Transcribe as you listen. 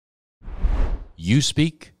You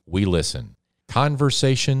speak, we listen.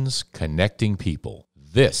 Conversations connecting people.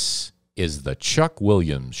 This is the Chuck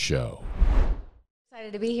Williams Show.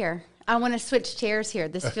 Excited to be here. I want to switch chairs here.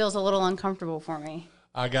 This feels a little uncomfortable for me.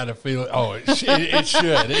 I got a feeling. Oh, it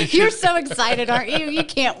should. You're so excited, aren't you? You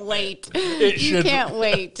can't wait. You can't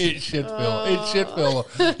wait. It should feel. It should feel.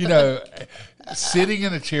 You know, sitting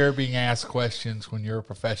in a chair being asked questions when you're a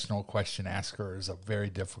professional question asker is a very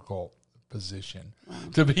difficult position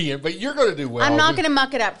to be in. But you're going to do well. I'm not going to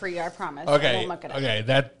muck it up for you. I promise. Okay. I won't muck it up. Okay.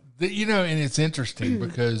 That you know, and it's interesting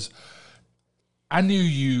because I knew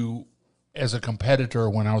you as a competitor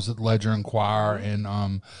when I was at Ledger and Choir,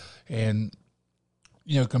 and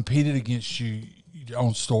you know, competed against you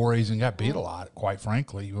on stories and got beat a lot, quite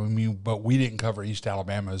frankly. I mean, but we didn't cover East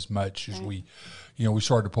Alabama as much as we, you know, we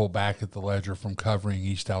started to pull back at the Ledger from covering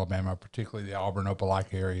East Alabama, particularly the Auburn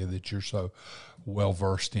Opelika area that you're so well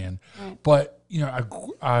versed in. Right. But you know,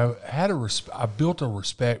 I built a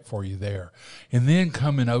respect for you there, and then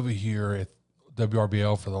coming over here at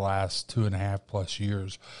WRBL for the last 2.5+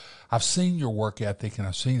 years, I've seen your work ethic and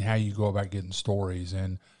I've seen how you go about getting stories.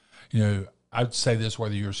 And you know, I'd say this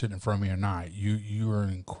whether you're sitting in front of me or not. You are an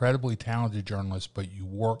incredibly talented journalist, but you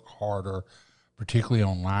work harder, particularly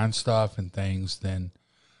on line stuff and things than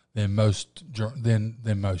most. I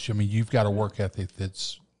mean, you've got a work ethic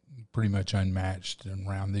that's pretty much unmatched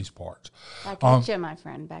around these parts. Back at you, my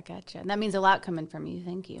friend. Back at you. That means a lot coming from you.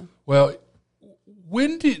 Thank you. Well,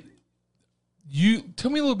 when did you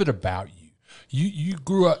tell me a little bit about you? You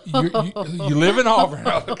grew up, you live in Auburn.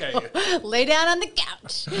 Okay. Lay down on the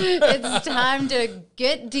couch. It's time to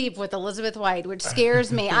get deep with Elizabeth White, which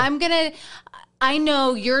scares me. I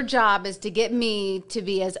know your job is to get me to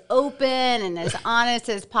be as open and as honest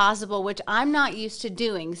as possible, which I'm not used to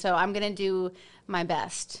doing. So I'm going to do my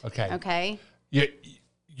best. Okay. Okay. Yeah.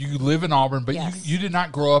 You live in Auburn, but yes. you did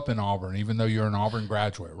not grow up in Auburn, even though you're an Auburn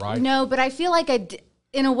graduate, right? No, but I feel like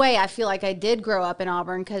in a way, I feel like I did grow up in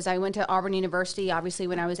Auburn because I went to Auburn University, obviously,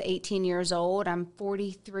 when I was 18 years old. I'm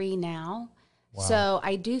 43 now. Wow. So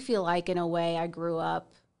I do feel like, in a way, I grew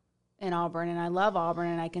up in Auburn, and I love Auburn,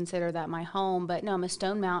 and I consider that my home. But no, I'm a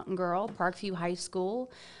Stone Mountain girl, Parkview High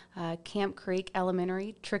School, Camp Creek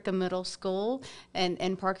Elementary, Tricka Middle School, and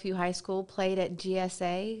Parkview High School. Played at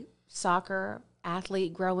GSA, soccer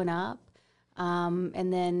athlete growing up.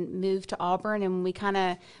 And then moved to Auburn, and we kind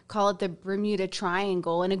of call it the Bermuda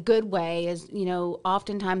Triangle in a good way. As you know,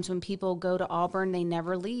 oftentimes when people go to Auburn, they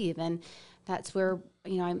never leave, and that's where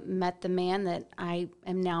I met the man that I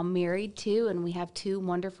am now married to, and we have 2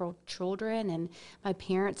 wonderful children. And my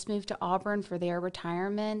parents moved to Auburn for their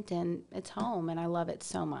retirement, and it's home, and I love it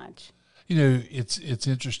so much. You know, it's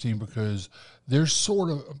interesting because there's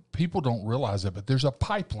sort of, people don't realize it, but there's a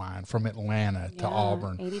pipeline from Atlanta to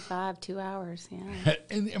Auburn. 85, 2 hours, yeah.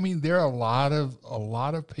 And I mean, there are a lot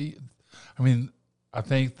of people. I mean, I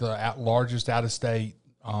think the largest out-of-state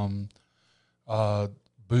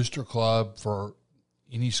booster club for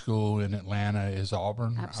any school in Atlanta is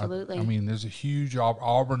Auburn. Absolutely. I mean, there's a huge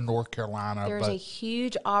Auburn, North Carolina. There's a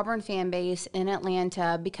huge Auburn fan base in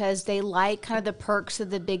Atlanta because they like kind of the perks of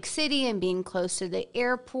the big city and being close to the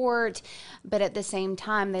airport. But at the same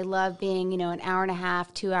time, they love being, an hour and a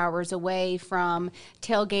half, 2 hours away from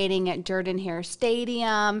tailgating at Jordan-Hare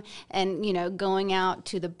Stadium and, going out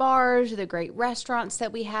to the bars, the great restaurants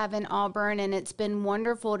that we have in Auburn. And it's been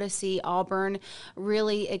wonderful to see Auburn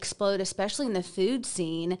really explode, especially in the food scene.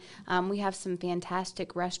 We have some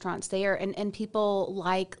fantastic restaurants there, and people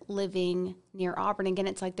like living near Auburn. Again,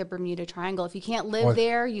 it's like the Bermuda Triangle. If you can't live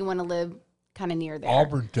there, you want to live kind of near there.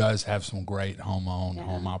 Auburn does have some great home-owned,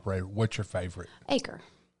 home-operated. What's your favorite? Acre.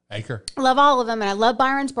 Love all of them, and I love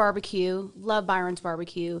Byron's Barbecue.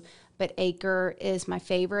 But Acre is my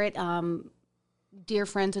favorite. Dear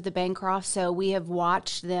friends with the Bancroft, so we have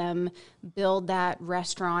watched them build that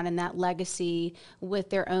restaurant and that legacy with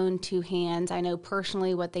their own 2 hands. I know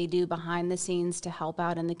personally what they do behind the scenes to help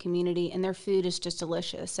out in the community, and their food is just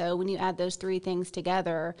delicious. So when you add those 3 things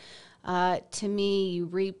together, to me, you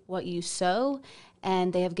reap what you sow,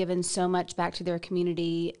 and they have given so much back to their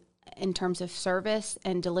community in terms of service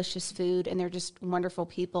and delicious food, and they're just wonderful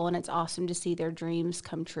people, and it's awesome to see their dreams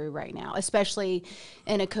come true right now, especially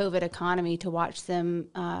in a COVID economy. To watch them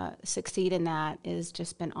succeed in that has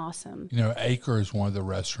just been awesome. Acre is one of the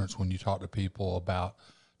restaurants when you talk to people about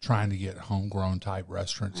trying to get homegrown type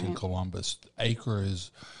restaurants in Columbus.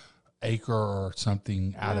 Acre or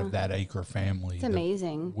something out of that Acre family. It's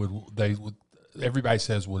amazing. Everybody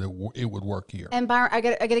says it would work here. And Byron, I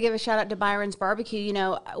got to give a shout out to Byron's Barbecue.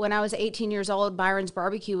 When I was 18 years old, Byron's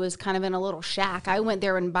Barbecue was kind of in a little shack. I went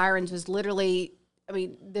there when Byron's was literally I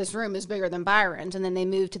mean, this room is bigger than Byron's. And then they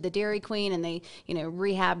moved to the Dairy Queen and they,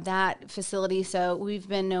 rehabbed that facility. So we've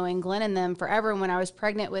been knowing Glenn and them forever. And when I was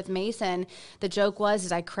pregnant with Mason, the joke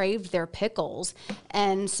was I craved their pickles.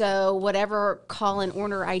 And so whatever call and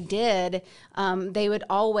order I did, they would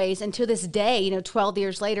always, and to this day, 12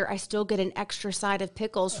 years later, I still get an extra side of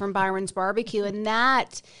pickles from Byron's Barbecue. And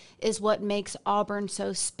that is what makes Auburn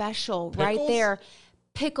so special right there.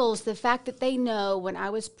 Pickles, the fact that they know when I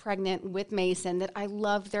was pregnant with Mason that I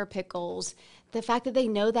loved their pickles, the fact that they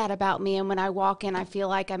know that about me, and when I walk in, I feel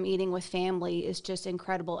like I'm eating with family is just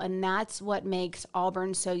incredible. And that's what makes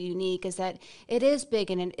Auburn so unique, is that it is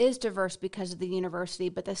big and it is diverse because of the university,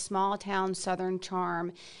 but the small town Southern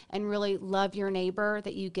charm and really love your neighbor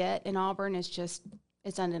that you get in Auburn is just,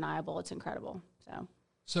 it's undeniable. It's incredible.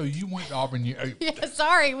 So you went to Auburn. Yeah,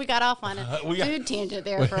 sorry, we got off on a food tangent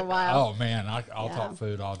there for a while. Oh man, I'll talk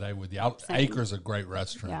food all day with you. Acre's a great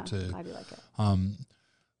restaurant too. I do like it.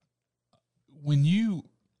 When you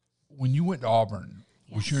went to Auburn,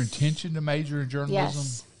 was your intention to major in journalism?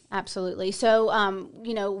 Yes, absolutely. So,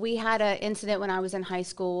 we had an incident when I was in high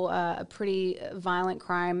school. A pretty violent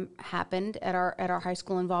crime happened at our high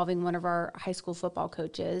school involving one of our high school football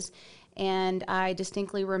coaches. And I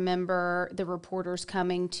distinctly remember the reporters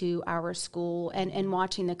coming to our school and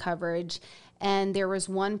watching the coverage. And there was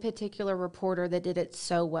one particular reporter that did it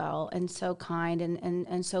so well and so kind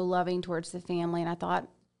and so loving towards the family. And I thought,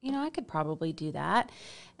 I could probably do that.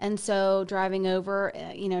 And so driving over,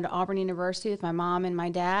 to Auburn University with my mom and my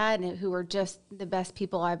dad, who were just the best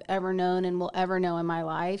people I've ever known and will ever know in my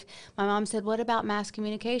life, my mom said, what about mass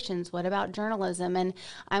communications? What about journalism? And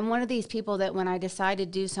I'm one of these people that when I decide to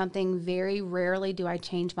do something, very rarely do I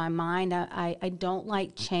change my mind. I don't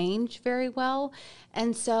like change very well.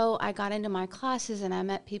 And so I got into my classes and I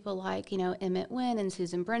met people like, Emmett Wynn and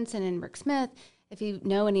Susan Brinson and Rick Smith, if you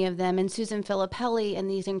know any of them, and Susan Filippelli and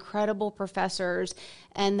these incredible professors.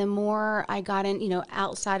 And the more I got in,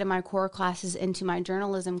 outside of my core classes into my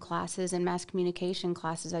journalism classes and mass communication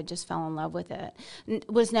classes, I just fell in love with it.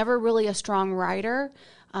 Was never really a strong writer.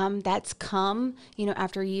 That's come,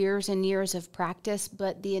 after years and years of practice,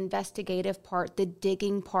 but the investigative part, the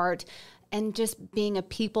digging part, and just being a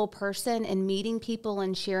people person and meeting people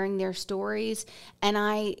and sharing their stories. And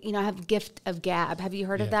I have a gift of gab. Have you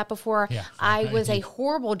heard of that before? Yeah, I was a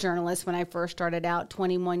horrible journalist when I first started out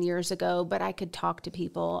 21 years ago, but I could talk to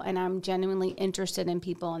people and I'm genuinely interested in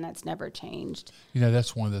people, and that's never changed.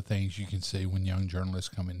 That's one of the things you can see when young journalists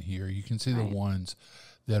come in here. You can see the ones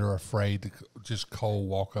that are afraid to just cold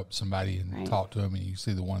walk up to somebody and talk to them, and you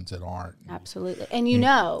see the ones that aren't. Absolutely. And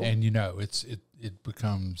it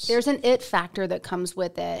becomes... There's an it factor that comes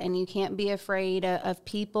with it, and you can't be afraid of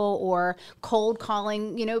people or cold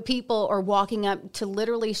calling, people, or walking up to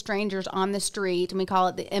literally strangers on the street, and we call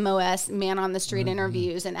it the MOS, man on the street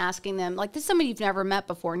interviews, and asking them, like, this is somebody you've never met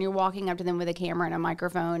before, and you're walking up to them with a camera and a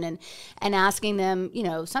microphone and asking them,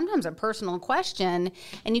 sometimes a personal question,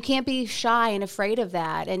 and you can't be shy and afraid of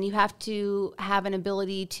that, and you have to have an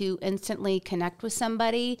ability to instantly connect with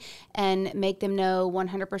somebody and make them know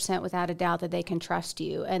 100% without a doubt that they can trust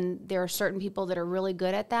you. And there are certain people that are really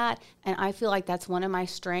good at that, and I feel like that's one of my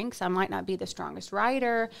strengths. I might not be the strongest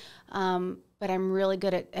writer, but I'm really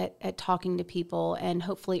good at talking to people and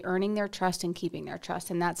hopefully earning their trust and keeping their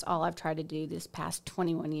trust, and that's all I've tried to do this past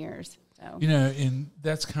 21 years. So. And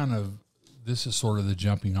that's this is sort of the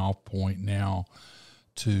jumping off point now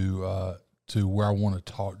to where I want to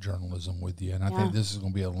talk journalism with you, and I think this is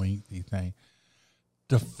going to be a lengthy thing.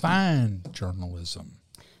 Define journalism.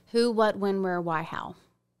 Who, what, when, where, why, how.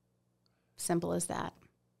 Simple as that.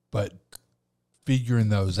 But figuring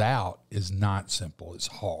those out is not simple. It's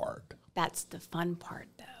hard. That's the fun part,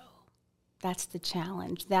 though. That's the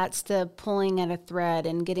challenge. That's the pulling at a thread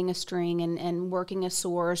and getting a string and working a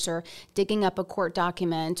source or digging up a court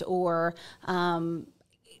document or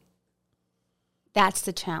that's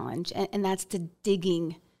the challenge. And that's the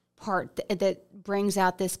digging part that brings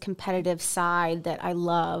out this competitive side that I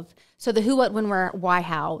love. So the who, what, when, where, why,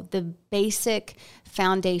 how, the basic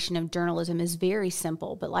foundation of journalism is very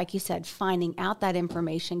simple. But like you said, finding out that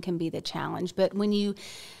information can be the challenge. But when you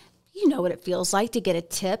know what it feels like to get a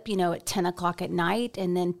tip, at 10 o'clock at night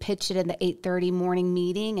and then pitch it in the 8:30 morning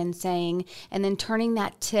meeting and then turning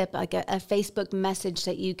that tip, like a Facebook message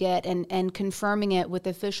that you get and confirming it with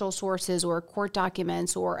official sources or court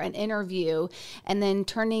documents or an interview, and then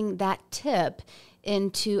turning that tip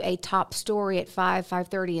into a top story at 5,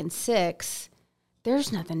 5:30, and 6,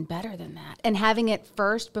 there's nothing better than that. And having it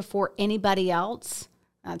first before anybody else,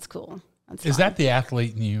 that's cool. Is that the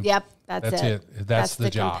athlete in you? Yep, that's it. That's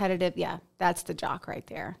the jock. Competitive. Yeah, that's the jock right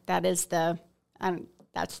there. That's the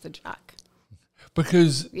jock.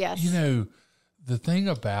 Because, Yes. the thing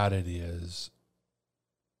about it is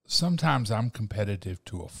sometimes I'm competitive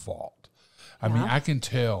to a fault. I mean, I can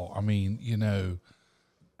tell. I mean,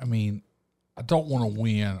 I don't want to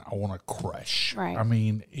win. I want to crush. Right. I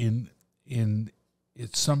mean,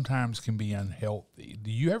 it sometimes can be unhealthy.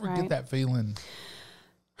 Do you ever get that feeling?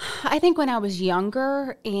 I think when I was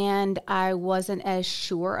younger and I wasn't as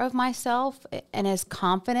sure of myself and as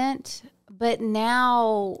confident, but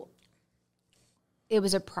now it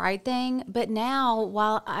was a pride thing. But now,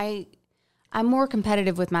 while I'm more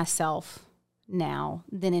competitive with myself now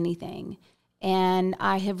than anything. And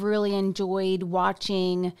I have really enjoyed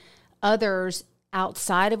watching others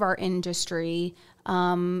outside of our industry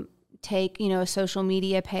take, a social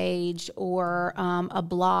media page or a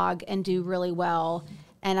blog and do really well.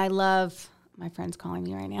 And I love, my friend's calling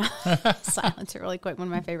me right now. Silence it really quick, one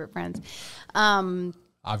of my favorite friends.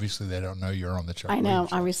 Obviously, they don't know you're on the Chuck I know, Williams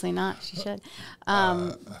show. obviously not. She should.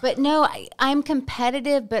 But no, I'm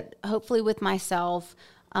competitive, but hopefully with myself.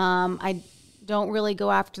 I don't really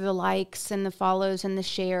go after the likes and the follows and the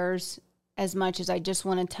shares as much as I just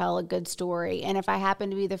want to tell a good story. And if I happen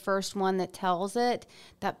to be the first one that tells it,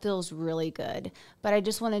 that feels really good. But I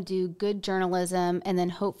just want to do good journalism and then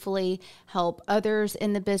hopefully help others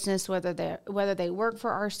in the business, whether they work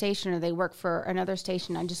for our station or they work for another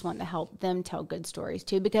station. I just want to help them tell good stories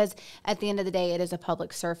too, because at the end of the day, it is a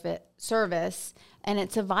public service and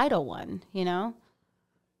it's a vital one, And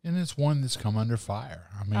it's one that's come under fire.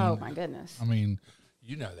 I mean, oh my goodness. I mean,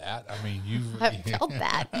 you know that. I mean, I've felt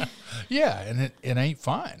that. Yeah, and it ain't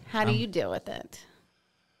fun. How do you deal with it?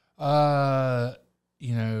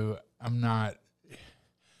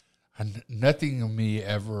 Nothing of me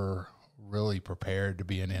ever really prepared to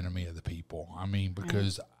be an enemy of the people. I mean,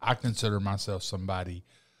 because I consider myself somebody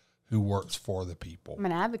who works for the people. I'm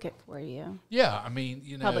an advocate for you. Yeah, I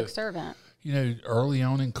mean, Public servant. Early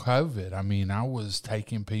on in COVID, I mean, I was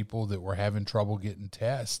taking people that were having trouble getting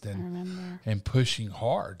tests and pushing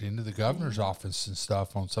hard into the governor's office and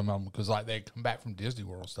stuff on some of them because, like, they'd come back from Disney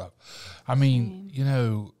World stuff. I mean,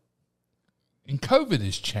 and COVID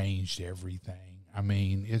has changed everything. I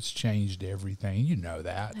mean, it's changed everything. You know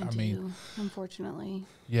that. I do, unfortunately.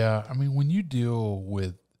 Yeah, I mean, when you deal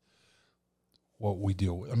with what we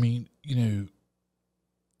deal with, I mean,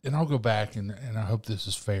 and I'll go back and I hope this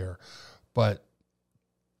is fair, but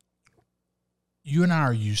you and I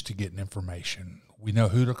are used to getting information. We know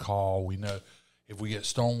who to call. We know if we get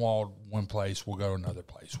stonewalled one place, we'll go to another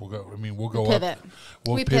place. We'll go pivot. Up.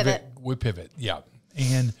 We pivot. Yeah.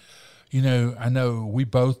 And, I know we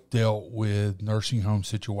both dealt with nursing home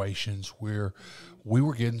situations where we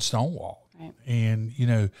were getting stonewalled. Right. And,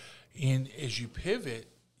 and as you pivot,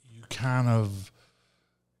 you kind of,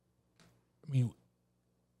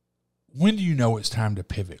 when do you know it's time to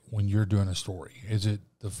pivot when you're doing a story? Is it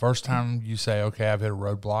the first time you say, okay, I've hit a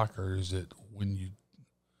roadblock, or is it when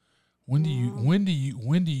do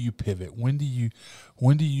you pivot? When do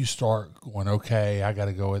you start going, okay, I got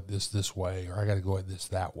to go at this way, or I got to go at this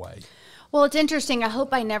that way? Well, it's interesting. I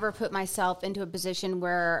hope I never put myself into a position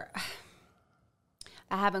where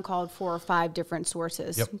I haven't called 4 or 5 different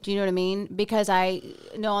sources. Yep. Do you know what I mean? Because I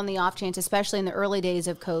know on the off chance, especially in the early days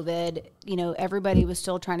of COVID, everybody was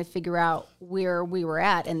still trying to figure out where we were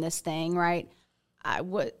at in this thing, right?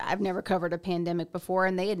 I've never covered a pandemic before,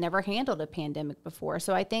 and they had never handled a pandemic before.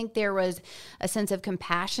 So I think there was a sense of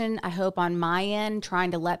compassion, I hope, on my end,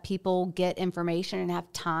 trying to let people get information and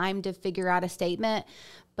have time to figure out a statement.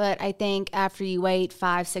 But I think after you wait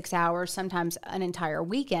 5-6 hours, sometimes an entire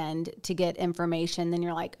weekend to get information, then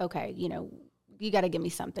you're like, okay, you got to give me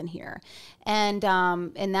something here. And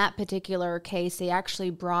in that particular case, they actually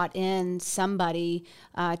brought in somebody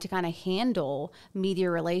to kind of handle media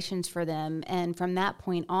relations for them. And from that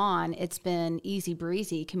point on, it's been easy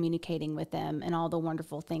breezy communicating with them and all the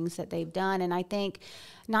wonderful things that they've done. And I think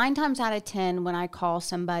 9 times out of 10, when I call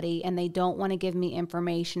somebody and they don't want to give me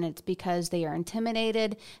information, it's because they are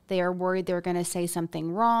intimidated. They are worried they're going to say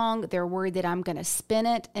something wrong. They're worried that I'm going to spin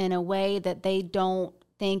it in a way that they don't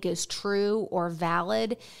think is true or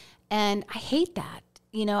valid. And I hate that.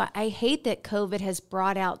 I hate that COVID has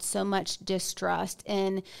brought out so much distrust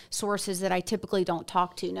in sources that I typically don't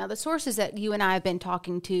talk to. Now, the sources that you and I have been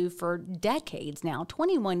talking to for decades now,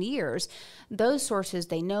 21 years, those sources,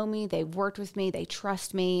 they know me, they've worked with me, they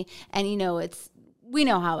trust me. And, we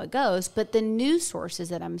know how it goes, but the news sources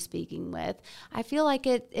that I'm speaking with, I feel like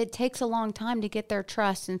it takes a long time to get their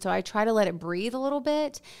trust. And so I try to let it breathe a little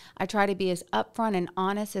bit. I try to be as upfront and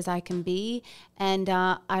honest as I can be. And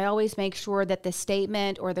I always make sure that the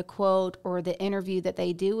statement or the quote or the interview that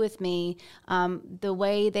they do with me, the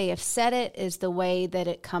way they have said it is the way that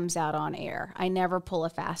it comes out on air. I never pull a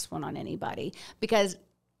fast one on anybody, because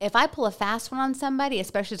if I pull a fast one on somebody,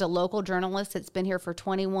 especially as a local journalist that's been here for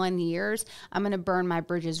 21 years, I'm going to burn my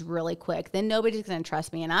bridges really quick. Then nobody's going to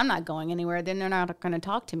trust me, and I'm not going anywhere. Then they're not going to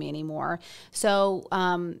talk to me anymore. So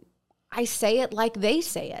I say it like they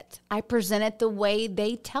say it. I present it the way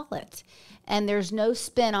they tell it. And there's no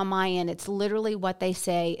spin on my end. It's literally what they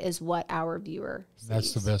say is what our viewer sees.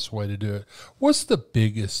 That's the best way to do it. What's the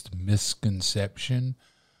biggest misconception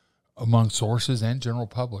among sources and general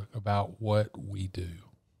public about what we do?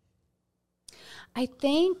 I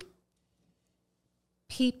think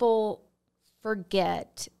people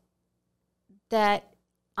forget that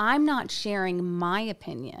I'm not sharing my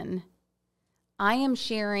opinion. I am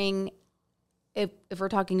sharing, if we're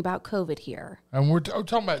talking about COVID here. And we're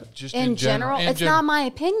talking about just in general. It's not my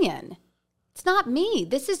opinion. It's not me.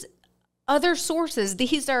 This is other sources.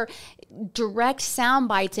 These are direct sound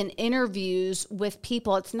bites and interviews with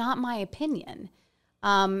people. It's not my opinion.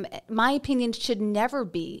 My opinion should never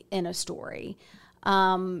be in a story.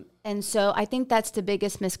 And so I think that's the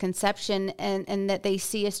biggest misconception, and that they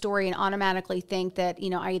see a story and automatically think that,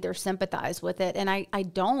 I either sympathize with it, and I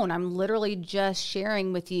don't. I'm literally just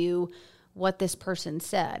sharing with you what this person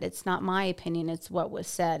said. It's not my opinion. It's what was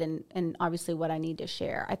said, and obviously what I need to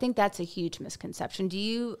share. I think that's a huge misconception. Do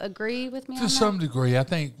you agree with me on that? To some degree. I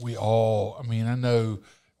think we all, I know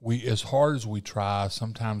we, as hard as we try,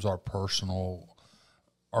 sometimes our personal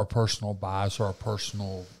bias or our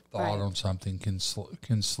personal thought on something can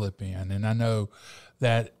slip in. And I know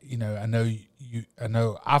that, I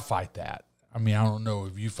know I fight that. I don't know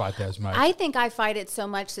if you fight that as much. I think I fight it so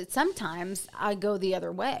much that sometimes I go the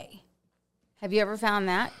other way. Have you ever found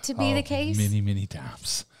that to be the case? Many, many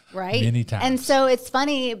times. Right? Many times. And so it's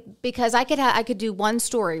funny because I could do one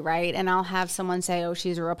story, right? And I'll have someone say, oh,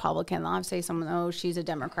 she's a Republican. And I'll say someone, oh, she's a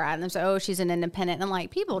Democrat. And they'll say, oh, she's an independent.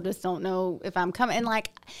 And people just don't know if I'm coming. And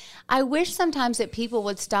I wish sometimes that people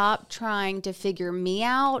would stop trying to figure me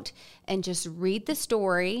out and just read the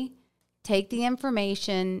story, take the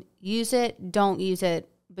information, use it, don't use it,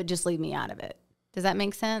 but just leave me out of it. Does that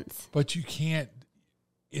make sense? But you can't.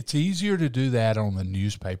 It's easier to do that on the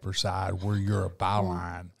newspaper side where you're a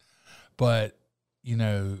byline. But,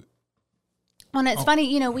 and it's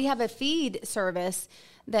funny, we have a feed service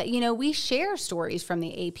that, we share stories from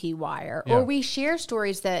the AP Wire, or we share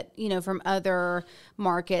stories that, from other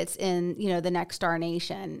markets in, the Next Star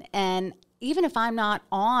Nation. And even if I'm not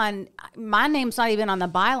on, my name's not even on the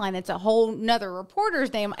byline, it's a whole nother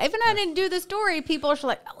reporter's name. Even if I didn't do the story, people are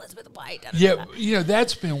like, Elizabeth White. Yeah,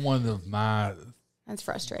 that's been one of my that's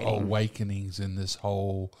frustrating awakenings in this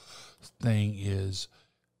whole thing is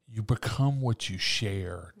you become what you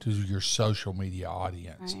share to your social media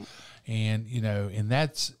audience. Right. And, and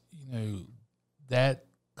that's, that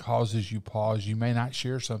causes you pause. You may not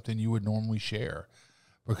share something you would normally share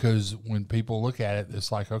because when people look at it,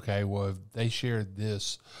 it's like, okay, well, if they shared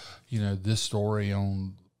this, this story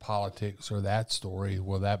on politics or that story,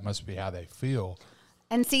 well, that must be how they feel.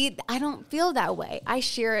 And see, I don't feel that way. I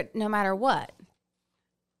share it no matter what.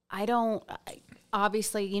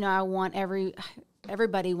 Obviously, I want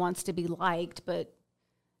everybody wants to be liked, but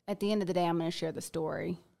at the end of the day, I'm going to share the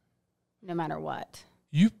story no matter what.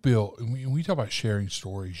 You've built, when we talk about sharing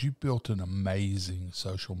stories, you built an amazing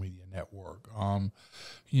social media network.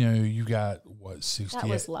 You got, 68? That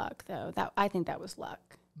was luck, though. I think that was luck.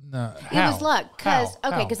 No, It was luck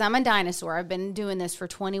because I'm a dinosaur. I've been doing this for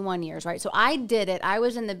 21 years, right? So I did it. I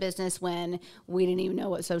was in the business when we didn't even know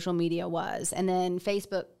what social media was. And then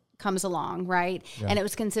Facebook comes along, right? Yeah. And it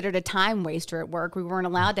was considered a time waster at work. We weren't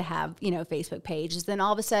allowed to have, Facebook pages. Then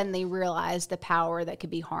all of a sudden they realized the power that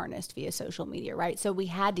could be harnessed via social media, right? So we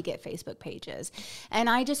had to get Facebook pages. And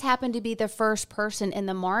I just happened to be the first person in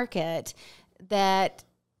the market that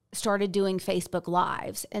started doing Facebook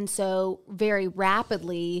Lives. And so very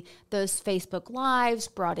rapidly, those Facebook Lives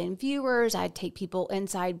brought in viewers. I'd take people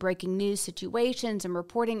inside breaking news situations and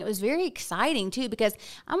reporting. It was very exciting too, because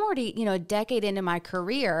I'm already, a decade into my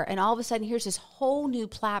career, and all of a sudden here's this whole new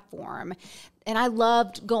platform. And I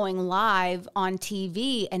loved going live on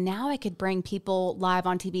TV, and now I could bring people live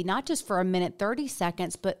on TV, not just for a minute, 30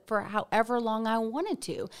 seconds, but for however long I wanted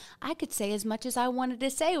to. I could say as much as I wanted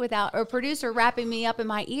to say without a producer wrapping me up in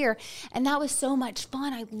my ear. And that was so much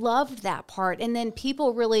fun. I loved that part. And then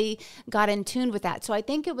people really got in tune with that. So I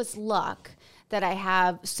think it was luck that I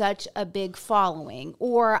have such a big following,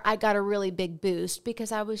 or I got a really big boost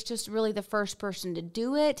because I was just really the first person to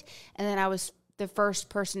do it. And then I was the first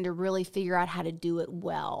person to really figure out how to do it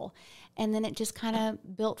well. And then it just kind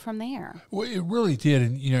of built from there. Well, it really did.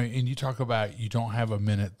 And, and you talk about you don't have a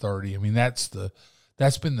minute 30. I mean, that's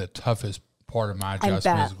been the toughest part of my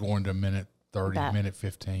adjustment is going to minute 30, minute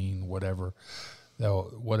 15, whatever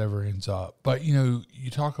ends up. But, you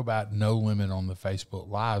talk about no limit on the Facebook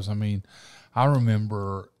Lives. I mean, I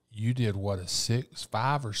remember you did a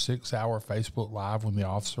 5 or 6 hour Facebook Live when the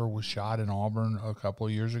officer was shot in Auburn a couple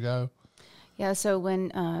of years ago. Yeah, so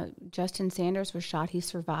when Justin Sanders was shot, he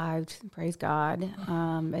survived, praise God.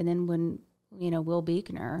 And then when, Will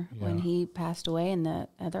Buechner, when he passed away and the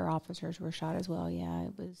other officers were shot as well,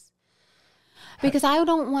 it was because I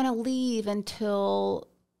don't want to leave until...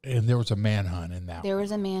 And there was a manhunt in that. There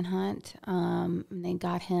was a manhunt, and they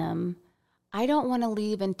got him. I don't want to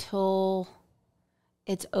leave until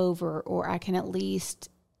it's over, or I can at least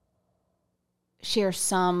share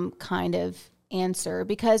some kind of answer,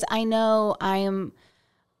 because I know I am,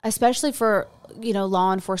 especially for,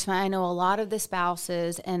 law enforcement, I know a lot of the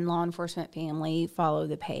spouses and law enforcement family follow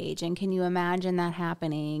the page. And can you imagine that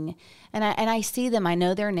happening? And I see them, I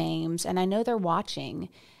know their names, and I know they're watching.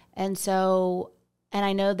 And so... And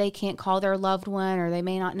I know they can't call their loved one, or they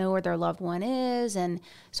may not know where their loved one is. And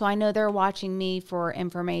so I know they're watching me for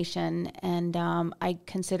information. And I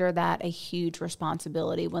consider that a huge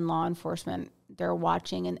responsibility when law enforcement, they're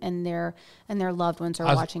watching and their loved ones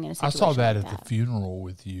are watching in a situation. I saw that like at the funeral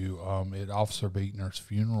with you, at Officer Buechner's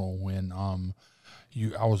funeral, when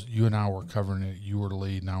you and I were covering it. You were the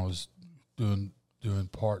lead, and I was doing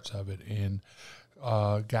parts of it. And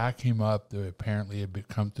a guy came up that apparently had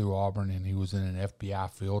come through Auburn, and he was in an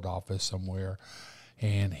FBI field office somewhere,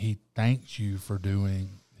 and he thanked you for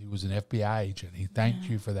he was an FBI agent. He thanked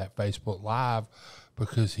you for that Facebook Live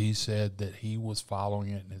because he said that he was following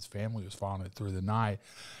it and his family was following it through the night.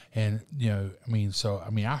 And,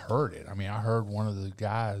 I heard it. I heard one of the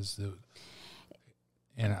guys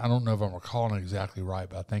and I don't know if I'm recalling it exactly right,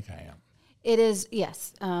 but I think I am. It is,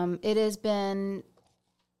 yes. It has been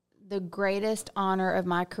the greatest honor of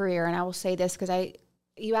my career, and I will say this because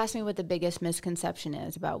you asked me what the biggest misconception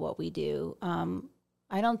is about what we do.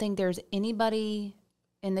 I don't think there's anybody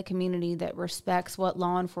in the community that respects what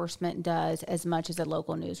law enforcement does as much as a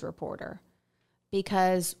local news reporter,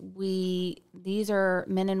 because these are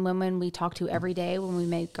men and women we talk to every day when we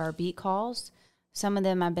make our beat calls. Some of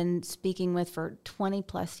them I've been speaking with for 20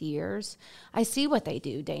 plus years. I see what they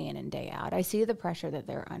do day in and day out. I see the pressure that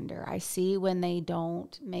they're under. I see when they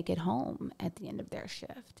don't make it home at the end of their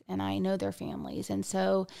shift. And I know their families. And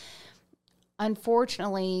so,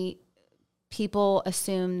 unfortunately, people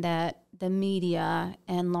assume that the media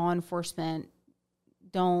and law enforcement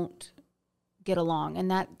don't get along.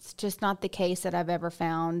 And that's just not the case that I've ever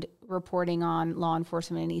found reporting on law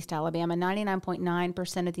enforcement in East Alabama.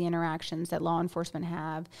 99.9% of the interactions that law enforcement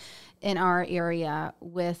have in our area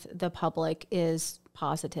with the public is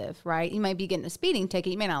positive, right? You might be getting a speeding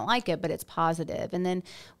ticket, you may not like it, but it's positive. And then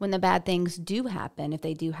when the bad things do happen, if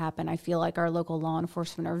they do happen, I feel like our local law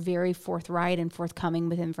enforcement are very forthright and forthcoming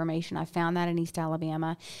with information. I found that in East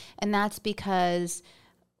Alabama. And that's because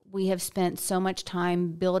we have spent so much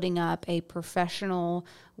time building up a professional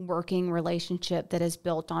working relationship that is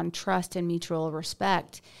built on trust and mutual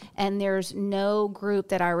respect. And there's no group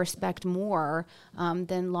that I respect more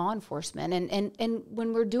than law enforcement. And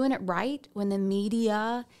when we're doing it right, when the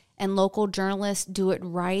media and local journalists do it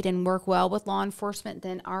right and work well with law enforcement,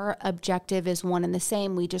 then our objective is one and the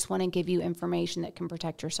same. We just want to give you information that can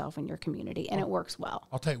protect yourself and your community, and it works well.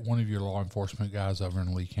 I'll take one of your law enforcement guys over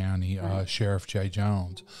in Lee County, Sheriff Jay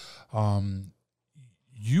Jones.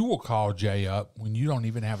 You will call Jay up when you don't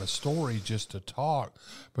even have a story just to talk,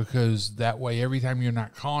 because that way every time you're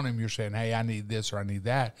not calling him, you're saying, hey, I need this or I need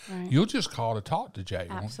that. Right. You'll just call to talk to Jay.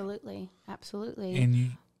 Absolutely. Absolutely.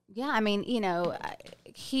 And yeah, I mean,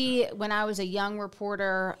 when I was a young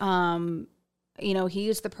reporter, he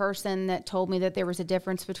was the person that told me that there was a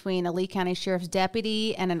difference between a Lee County Sheriff's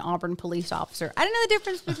deputy and an Auburn police officer. I didn't know the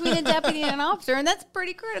difference between a deputy and an officer, and that's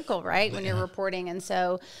pretty critical, right, when you're reporting. And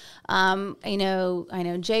so, I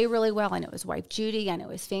know Jay really well. I know his wife, Judy. I know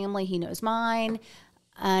his family. He knows mine.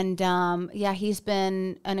 And, he's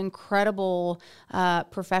been an incredible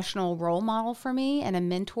professional role model for me and a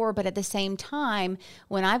mentor. But at the same time,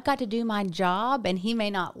 when I've got to do my job, and he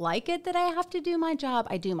may not like it that I have to do my job,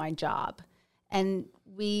 I do my job. And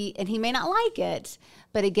and he may not like it,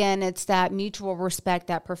 but again, it's that mutual respect,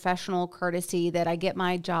 that professional courtesy that I get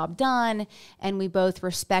my job done and we both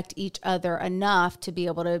respect each other enough to be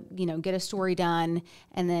able to, get a story done.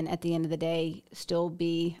 And then at the end of the day, still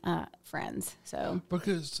be friends. So,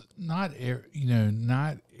 because not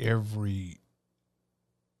every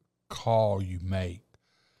call you make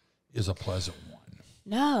is a pleasant one.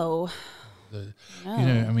 No.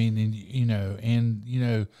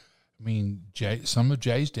 Some of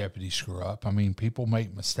Jay's deputies screw up. People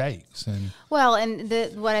make mistakes, and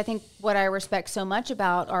what I respect so much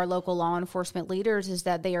about our local law enforcement leaders is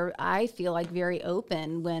that they are, I feel like, very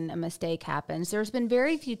open when a mistake happens. There's been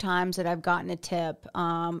very few times that I've gotten a tip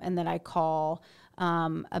and that I call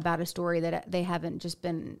about a story that they haven't just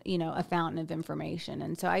been, a fountain of information.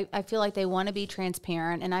 And so I feel like they want to be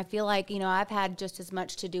transparent. And I feel like, I've had just as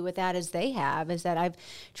much to do with that as they have, is that I've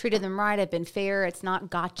treated them right. I've been fair. It's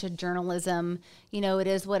not gotcha journalism. It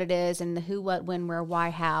is what it is, and the who, what, when, where,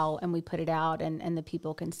 why, how, and we put it out, and the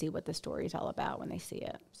people can see what the story is all about when they see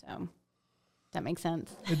it. So that makes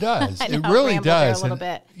sense. It does. It really does. A little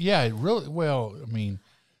bit. Yeah, it really,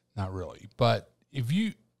 not really. But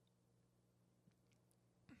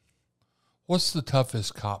what's the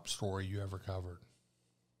toughest cop story you ever covered?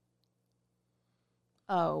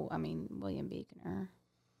 Oh, William Beekner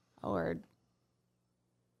or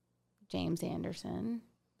James Anderson,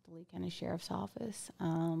 the Lee County Sheriff's Office.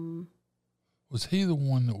 Was he the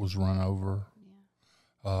one that was run over?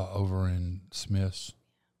 Yeah. Over in Smiths?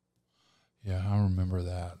 Yeah, I remember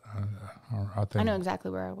that. I know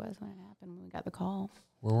exactly where I was when it happened, when we got the call.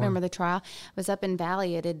 Where Remember the trial? I was up in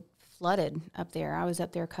Valley. It had flooded up there. I was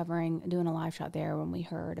up there doing a live shot there when we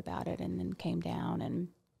heard about it, and then came down, and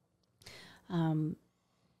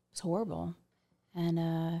it's horrible.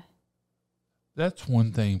 And that's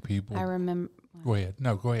one thing people. I remember. Go ahead.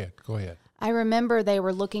 No, go ahead. I remember they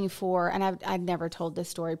were looking for, and I'd never told this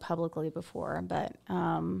story publicly before, but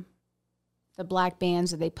the black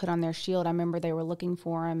bands that they put on their shield, I remember they were looking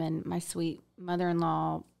for them, and my sweet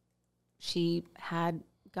mother-in-law, she had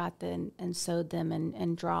got them and sewed them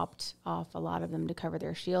and dropped off a lot of them to cover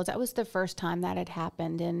their shields. That was the first time that had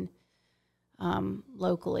happened in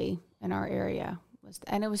locally in our area,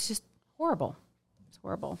 and it was just horrible. It's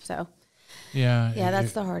horrible. So yeah,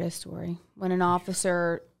 that's the hardest story, when an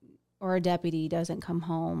officer or a deputy doesn't come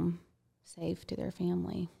home safe to their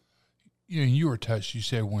family. You were touched. You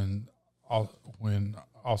said when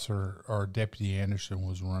Officer or Deputy Anderson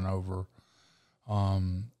was run over.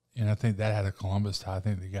 And I think that had a Columbus tie. I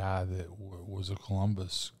think the guy that was a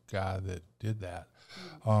Columbus guy that did that,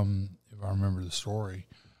 if I remember the story.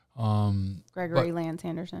 Gregory Lance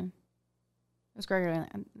Anderson. It was Gregory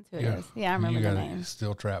Lance. That's who it is. Yeah, I remember the name.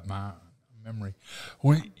 Still trap my memory.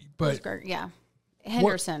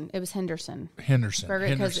 Henderson. It was Henderson. Henderson.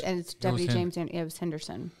 Because it's Deputy James. It was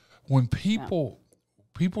Henderson. When people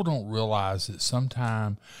don't realize that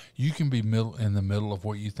sometimes you can be in the middle of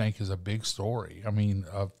what you think is a big story.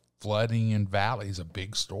 Flooding in Valley is a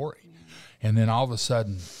big story. And then all of a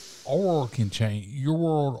sudden, our world can change. Our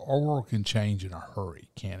world can change in a hurry,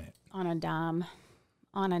 can it? On a dime.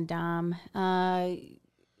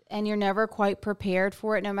 And you're never quite prepared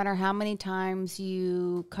for it, no matter how many times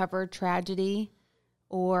you cover tragedy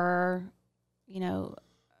or,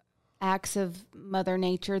 acts of Mother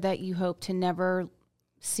Nature that you hope to never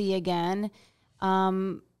see again.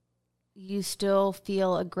 You still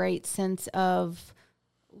feel a great sense of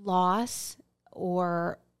loss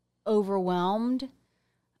or overwhelmed.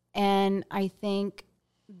 And I think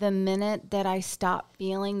the minute that I stop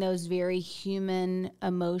feeling those very human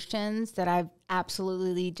emotions, that I've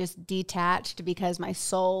absolutely just detached because my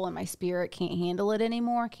soul and my spirit can't handle it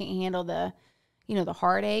anymore, can't handle the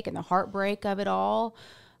heartache and the heartbreak of it all.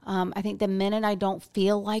 I think the minute I don't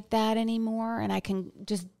feel like that anymore, and I can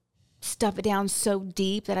just stuff it down so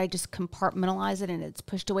deep that I just compartmentalize it and it's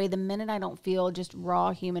pushed away, the minute I don't feel just raw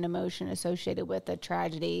human emotion associated with a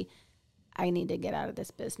tragedy, I need to get out of this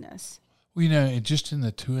business. Well, just in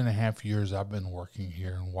the 2.5 years I've been working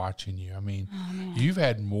here and watching you, you've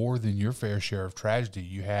had more than your fair share of tragedy.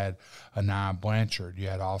 You had Anaya Blanchard, you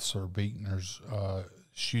had Officer Beekner's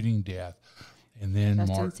shooting death, and then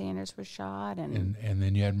Justin Sanders was shot, and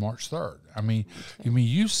then you had March 3rd.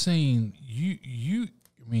 You've seen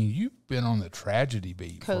you've been on the tragedy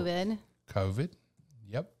beat. COVID.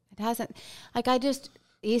 Yep. It hasn't,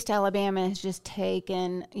 East Alabama has just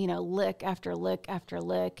taken, lick after lick after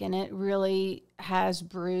lick, and it really has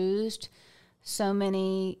bruised so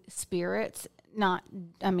many spirits.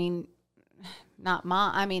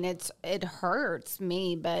 It hurts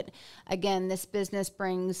me, but again, this business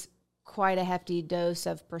brings quite a hefty dose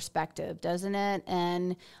of perspective, doesn't it?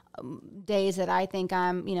 And days that I think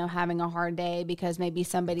I'm, having a hard day because maybe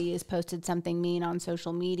somebody has posted something mean on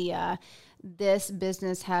social media, this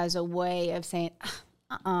business has a way of saying,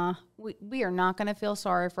 we are not going to feel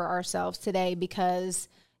sorry for ourselves today, because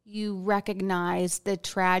you recognize the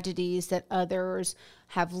tragedies that others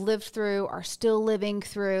have lived through, are still living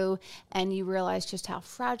through, and you realize just how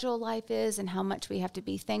fragile life is and how much we have to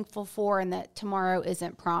be thankful for, and that tomorrow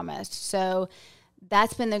isn't promised. So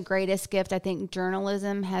that's been the greatest gift I think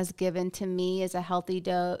journalism has given to me, is a healthy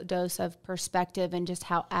dose of perspective, and just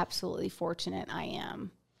how absolutely fortunate I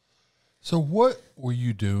am. So what were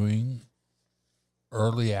you doing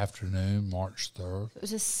early afternoon, March 3rd? It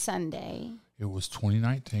was a Sunday. It was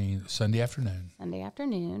 2019, Sunday afternoon. Sunday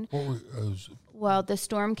afternoon. What Well, the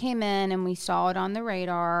storm came in and we saw it on the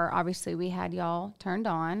radar. Obviously, we had y'all turned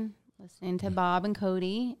on, listening to Bob and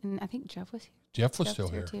Cody, and I think Jeff was here. Jeff was still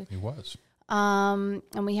here. Too. He was. And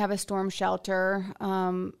we have a storm shelter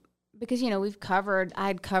because,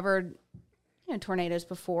 I'd covered, tornadoes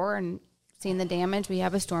before and seen the damage. We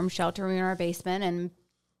have a storm shelter in our basement, and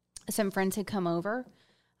some friends had come over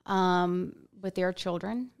with their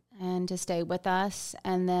children and to stay with us,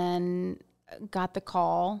 and then got the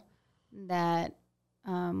call that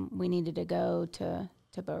we needed to go to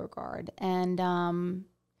Beauregard. And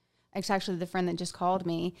it's actually the friend that just called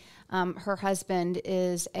me. Her husband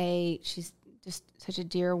she's just such a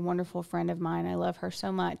dear, wonderful friend of mine. I love her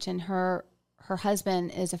so much. And her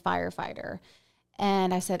husband is a firefighter.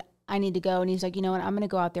 And I said, I need to go. And he's like, you know what, I'm going to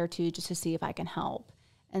go out there too, just to see if I can help.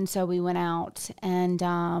 And so we went out, and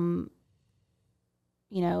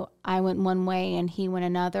I went one way and he went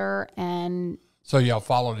another, and so y'all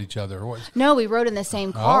followed each other? No, we rode in the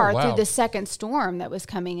same car wow. through the second storm that was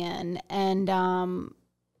coming in, and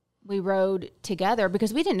we rode together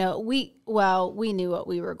because we didn't know we knew what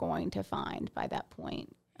we were going to find by that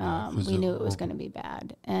point. We knew it was going to be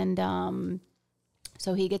bad, and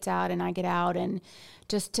so he gets out and I get out, and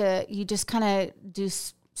you just kind of do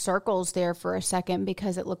circles there for a second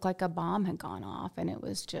because it looked like a bomb had gone off, and it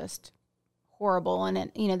was just horrible.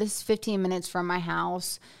 And this is 15 minutes from my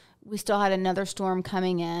house. We still had another storm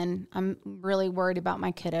coming in. I'm really worried about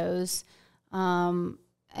my kiddos. And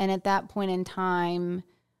at that point in time,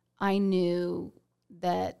 I knew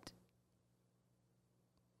that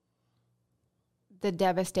the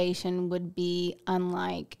devastation would be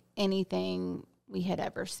unlike anything we had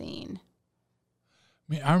ever seen.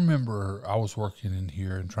 I remember I was working in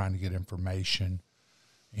here and trying to get information,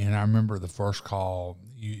 and I remember the first call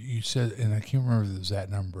you said, and I can't remember if it was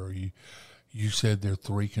that number. You said there are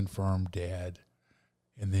 3 confirmed dead,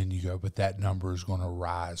 and then you go, but that number is going to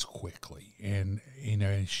rise quickly. And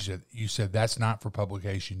and you said that's not for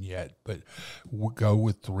publication yet, but we'll go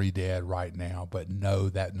with 3 dead right now, but no,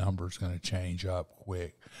 that number is going to change up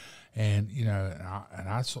quick. And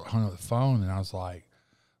I hung up the phone, and I was like,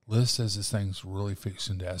 Liz says this thing's really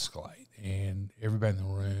fixing to escalate. And everybody in the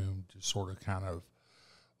room just sort of kind of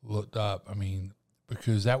looked up.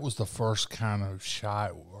 Because that was the first kind of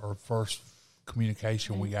shot or first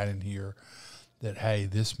communication we got in here that, hey,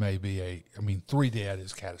 this may be 3 dead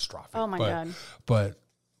is catastrophic. Oh my God. But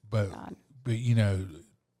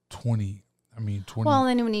 20. Well,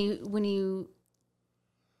 and when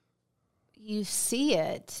you see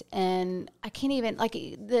it, and I can't even, like,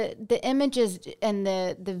 the images and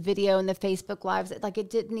the video and the Facebook lives, like, it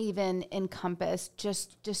didn't even encompass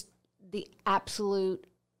just the absolute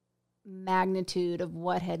magnitude of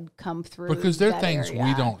what had come through. Because there are things area.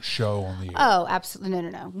 we don't show on the air. Oh, absolutely.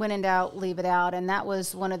 No. When in doubt, leave it out. And that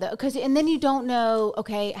was one of and then you don't know,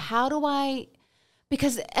 okay,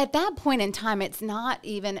 because at that point in time, it's not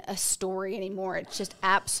even a story anymore. It's just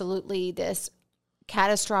absolutely this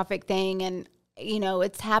catastrophic thing. And,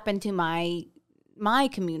 it's happened to my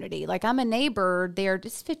community. Like, I'm a neighbor there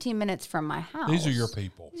just 15 minutes from my house. These are your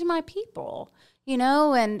people. These are my people,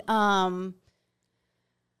 and,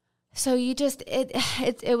 so you just,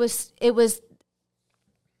 it was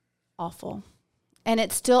awful, and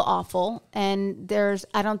it's still awful. And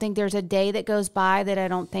I don't think there's a day that goes by that I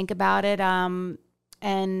don't think about it.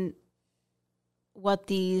 And what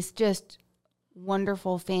these just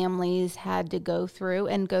wonderful families had to go through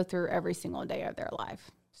every single day of their life.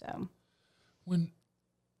 So when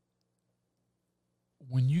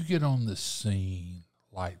you get on the scene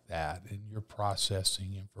like that and you're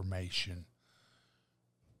processing information,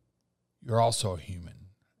 you're also a human.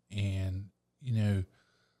 And,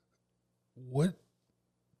 what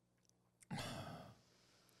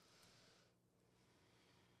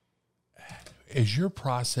as you're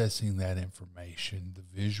processing that information,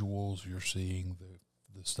 the visuals you're seeing,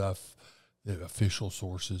 the stuff that official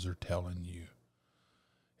sources are telling you,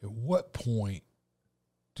 at what point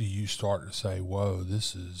do you start to say, whoa,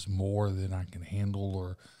 this is more than I can handle?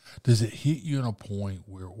 Or does it hit you in a point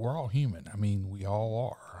where we're all human? I mean, we all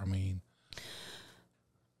are. I mean,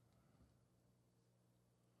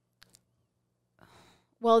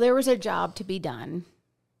 well, there was a job to be done,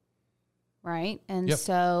 right? And Yep.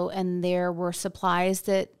 and there were supplies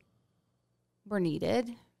that were needed.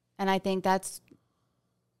 And I think that's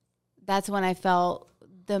when I felt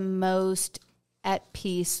the most at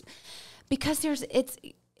peace, because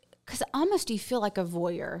because almost you feel like a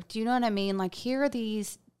voyeur. Do you know what I mean? Like, here are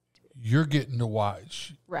these. you're getting to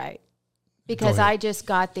watch. Right. Because ahead. I just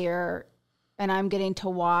got there and I'm getting to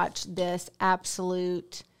watch this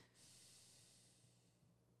absolute,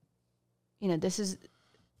 this is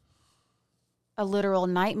a literal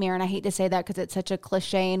nightmare. And I hate to say that because it's such a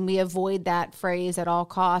cliche and we avoid that phrase at all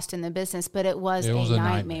cost in the business, but it was a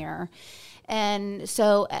nightmare. And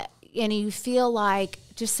so, and you feel like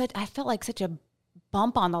I felt like such a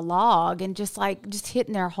bump on the log, and just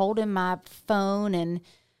hitting there, holding my phone and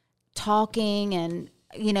talking. And,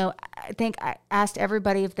 I think I asked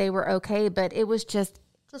everybody if they were okay, but it was just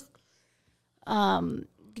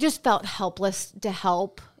felt helpless to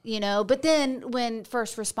help, But then when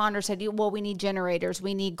first responders said, well, we need generators,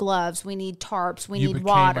 we need gloves, we need tarps, we need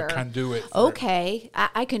water. A conduit. Okay,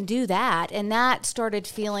 I can do that. And that started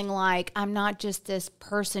feeling like I'm not just this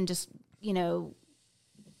person,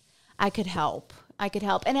 I could help.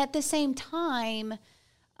 And at the same time,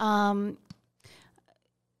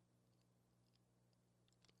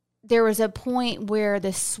 there was a point where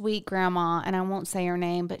the sweet grandma, and I won't say her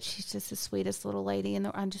name, but she's just the sweetest little lady, and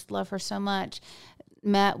I just love her so much,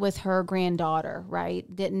 met with her granddaughter, right?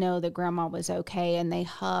 Didn't know that grandma was okay, and they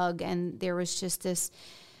hug, and there was just this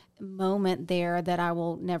moment there that I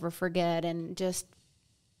will never forget, and just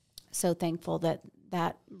so thankful that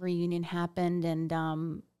reunion happened,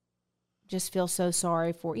 and just feel so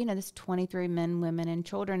sorry for, this 23 men, women, and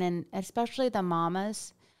children, and especially the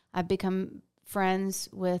mamas. I've become friends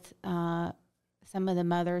with some of the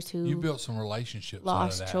mothers who you built some relationships,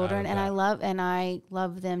 lost children, and I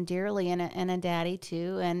love them dearly, and a daddy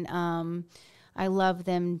too, and I love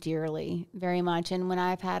them dearly, very much. And when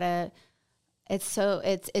I've had it's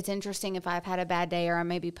interesting, if I've had a bad day or I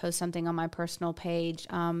maybe post something on my personal page,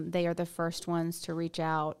 they are the first ones to reach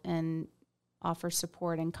out and offer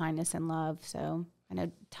support and kindness and love. So I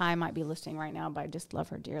know Ty might be listening right now, but I just love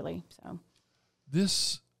her dearly. So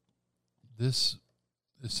this is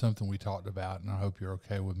something we talked about, and I hope you're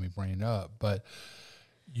okay with me bringing it up, but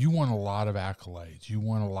you won a lot of accolades. You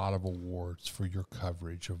won a lot of awards for your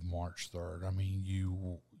coverage of March 3rd. I mean,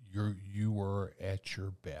 you were at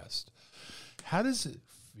your best. How does it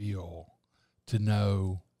feel to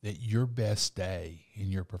know that your best day in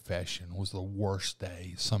your profession was the worst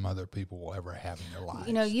day some other people will ever have in their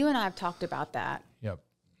lives? You and I have talked about that. Yep.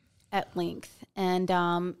 At length. And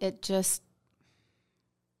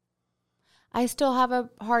I still have a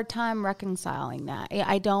hard time reconciling that.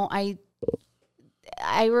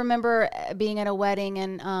 I remember being at a wedding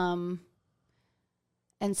and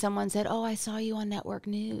someone said, "Oh, I saw you on network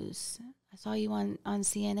news. I saw you on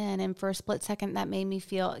CNN." And for a split second, that made me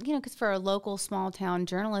feel, because for a local small town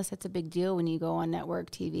journalist, it's a big deal when you go on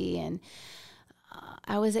network TV. And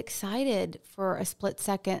I was excited for a split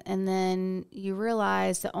second. And then you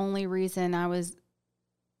realize the only reason I was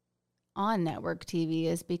on network TV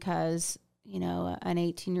is because, an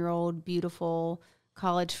 18-year-old beautiful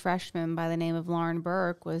college freshman by the name of Lauren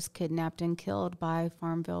Burke was kidnapped and killed by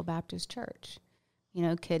Farmville Baptist Church.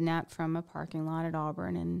 Kidnapped from a parking lot at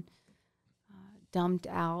Auburn and dumped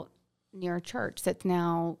out near a church that's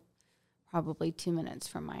now probably 2 minutes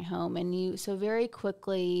from my home. And so very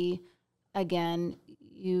quickly, again,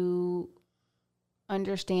 you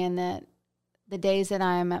understand that the days that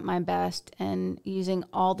I am at my best and using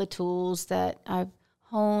all the tools that I've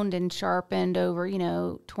honed and sharpened over,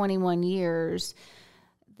 21 years,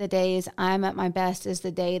 the days I'm at my best is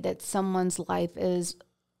the day that someone's life is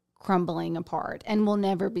crumbling apart and will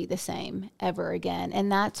never be the same ever again.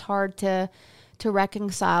 And that's hard to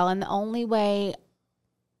reconcile. And the only way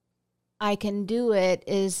I can do it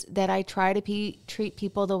is that I try to treat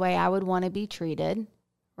people the way I would want to be treated,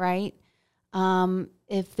 right?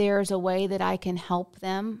 If there's a way that I can help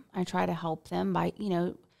them, I try to help them by,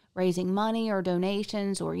 raising money or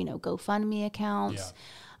donations or, GoFundMe accounts.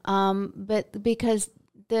 Yeah. But because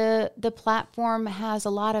the platform has a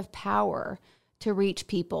lot of power to reach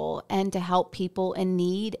people and to help people in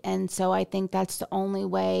need. And so I think that's the only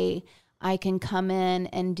way I can come in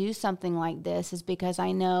and do something like this, is because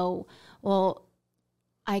I know, well,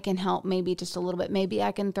 I can help maybe just a little bit. Maybe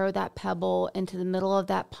I can throw that pebble into the middle of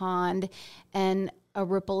that pond, and a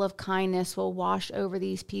ripple of kindness will wash over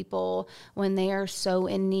these people when they are so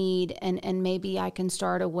in need, and maybe I can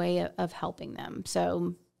start a way of helping them.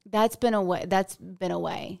 So that's been a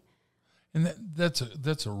way. And that's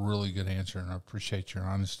a really good answer, and I appreciate your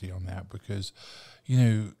honesty on that, because, you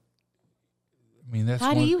know, I mean, that's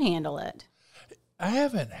how do you handle it?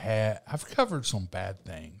 I've covered some bad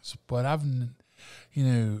things, but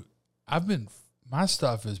my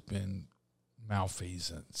stuff has been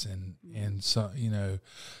malfeasance and so,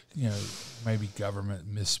 maybe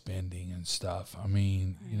government misspending and stuff. I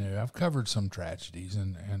mean, I've covered some tragedies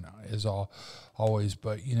and as always,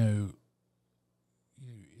 but,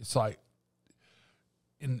 it's like,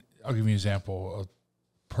 I'll give you an example.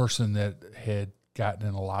 A person that had gotten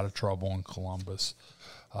in a lot of trouble in Columbus,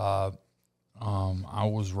 I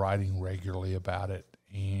was writing regularly about it,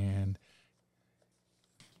 and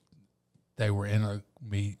they were in a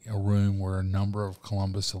room where a number of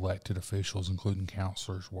Columbus elected officials, including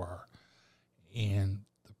counselors, were. And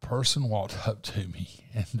the person walked up to me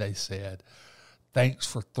and they said, "Thanks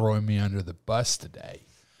for throwing me under the bus today."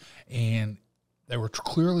 And they were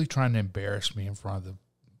clearly trying to embarrass me in front of the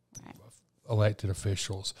elected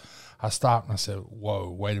officials. I stopped and I said, "Whoa,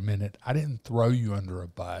 wait a minute. I didn't throw you under a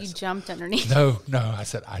bus." You jumped underneath. No. I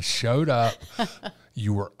said, I showed up.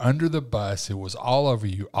 You were under the bus. It was all over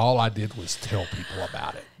you. All I did was tell people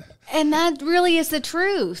about it. And that really is the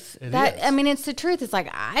truth. It is. I mean, it's the truth. It's like,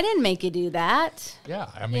 I didn't make you do that. Yeah,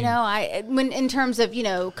 I mean, when in terms of,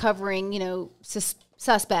 covering,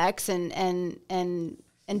 suspects and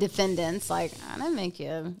defendants, like, I didn't make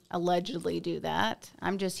you allegedly do that.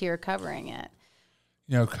 I'm just here covering it.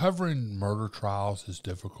 Covering murder trials is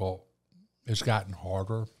difficult. It's gotten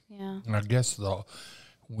harder. Yeah. And I guess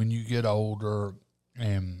when you get older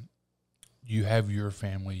and you have your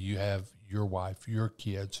family, you have your wife, your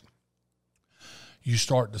kids, you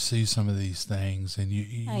start to see some of these things, and you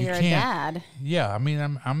you're can't. A dad. Yeah, I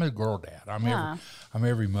mean, I'm a girl dad. I'm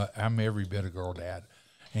every bit a girl dad,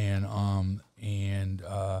 and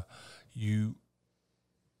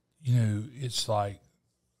it's like,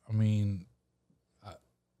 I mean,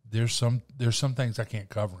 there's some things I can't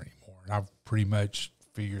cover anymore, and I've pretty much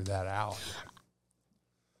figured that out.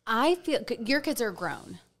 I feel your kids are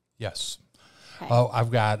grown. Yes. Okay. Oh, I've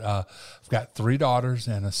got 3 daughters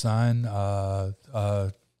and a son.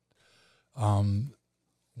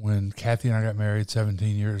 When Kathy and I got married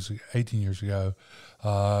 18 years ago,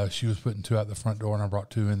 she was putting 2 out the front door, and I brought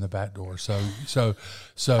 2 in the back door. So.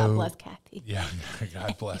 God bless Kathy. Yeah,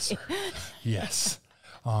 God bless her. Yes,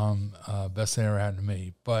 best thing ever happened to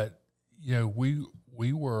me. But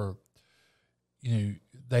we were,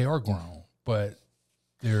 they are grown, but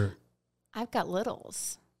they're. I've got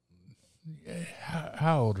littles.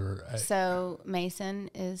 How old are? So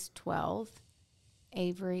Mason is 12,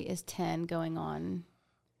 Avery is 10, going on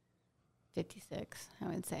 56. I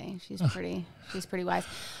would say she's pretty wise.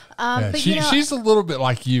 But she's a little bit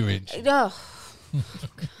like you, isn't she? Oh,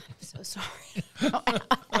 God, I'm so sorry.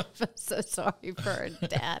 I'm so sorry for her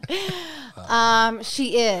dad.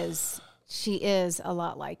 She is a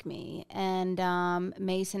lot like me, and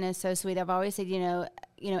Mason is so sweet. I've always said,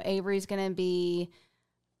 Avery's going to be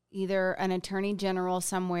either an attorney general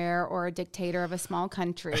somewhere or a dictator of a small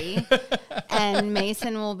country. And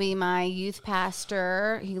Mason will be my youth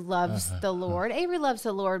pastor. He loves the Lord. Avery loves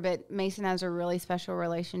the Lord, but Mason has a really special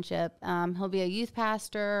relationship. He'll be a youth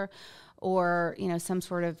pastor or, some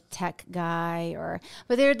sort of tech guy,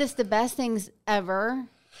 but they're just the best things ever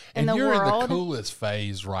in the world. You're in the coolest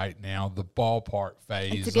phase right now, the ballpark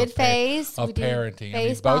phase. It's a good phase of parenting.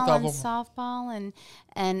 Baseball, both of them. Softball,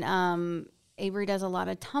 and Avery does a lot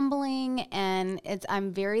of tumbling, and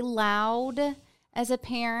I'm very loud as a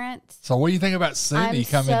parent. So what do you think about Cindy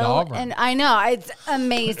coming to Auburn? And I know, it's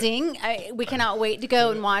amazing. We cannot wait to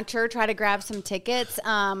go and watch her, try to grab some tickets.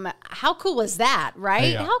 How cool was that,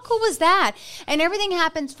 right? Yeah. How cool was that? And everything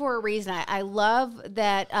happens for a reason. I love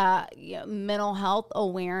that mental health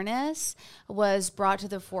awareness was brought to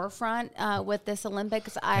the forefront with this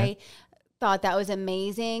Olympics. I thought that was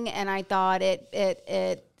amazing, and I thought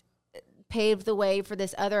it paved the way for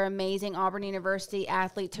this other amazing Auburn University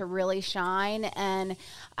athlete to really shine. And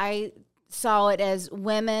I saw it as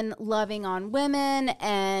women loving on women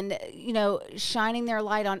and, shining their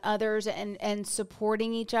light on others and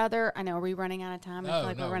supporting each other. I know, are we running out of time? I feel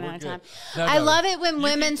like we're running out of time. I love it when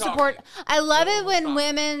women support. I love it when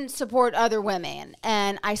women support other women.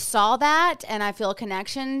 And I saw that, and I feel a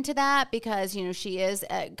connection to that because, she is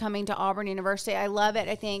coming to Auburn University. I love it.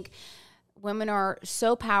 I think women are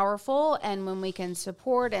so powerful, and when we can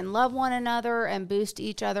support and love one another and boost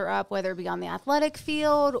each other up, whether it be on the athletic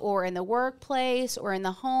field or in the workplace or in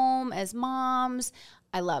the home as moms,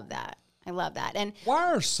 I love that. I love that. And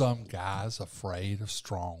why are some guys afraid of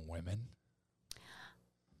strong women?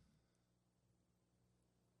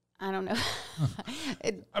 I don't know.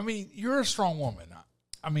 I mean, you're a strong woman.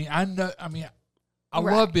 I mean, I know. I mean, I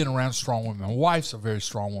Right. love being around strong women. My wife's a very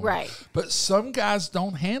strong woman. Right. But some guys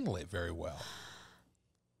don't handle it very well.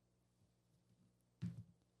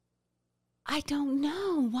 I don't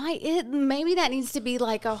know why maybe that needs to be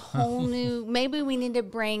like a whole new, maybe we need to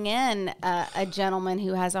bring in a gentleman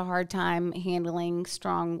who has a hard time handling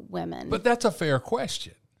strong women. But that's a fair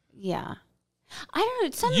question. Yeah. I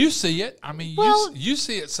don't know. You see it. I mean, Well- you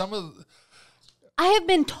see it. Some of the, I have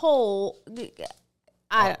been told,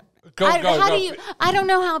 I Go. don't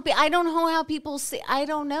know how people see. I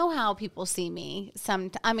don't know how people see me.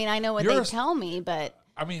 I mean, I know what they tell me, but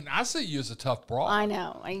I mean, I see you as a tough broad. I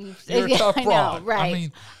know. You're a tough I know, broad. right? I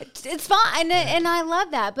mean, it's fine, and I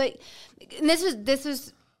love that. But and this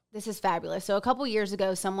is fabulous. So a couple years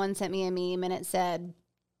ago, someone sent me a meme, and it said,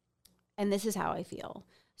 "And this is how I feel."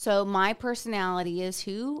 So my personality is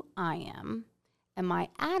who I am, and my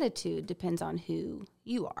attitude depends on who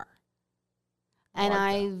you are. And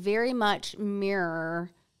I very much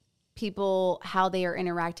mirror people, how they are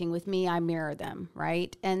interacting with me. I mirror them,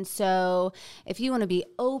 right? And so if you want to be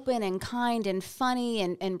open and kind and funny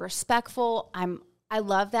and respectful, I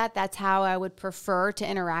love that. That's how I would prefer to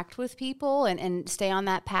interact with people and stay on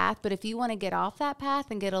that path. But if you want to get off that path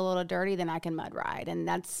and get a little dirty, then I can mud ride. And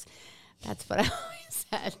that's what I always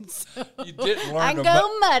said. So you didn't learn I to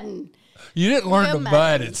go mudding. You didn't learn Go to mud.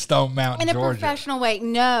 mud at Stone Mountain, In a Georgia. professional way,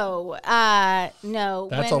 no.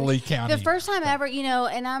 That's a Lee County. The first time ever,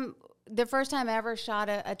 the first time I ever shot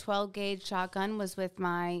a 12 gauge shotgun was with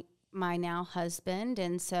my now husband,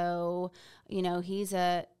 and so he's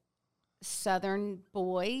a Southern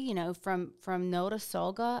boy, from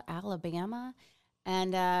Notasulga, Alabama.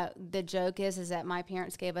 And the joke is that my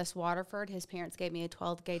parents gave us Waterford. His parents gave me a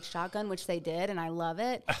 12 gauge shotgun, which they did, and I love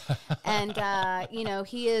it. And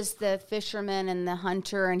he is the fisherman and the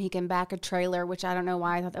hunter, and he can back a trailer, which I don't know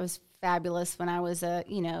why I thought that was fabulous when I was a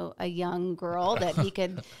young girl that he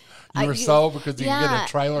could. You were sold because you could get a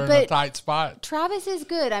trailer in a tight spot. Travis is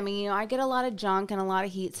good. I mean, I get a lot of junk and a lot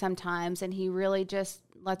of heat sometimes, and he really just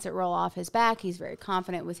lets it roll off his back. He's very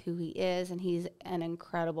confident with who he is, and he's an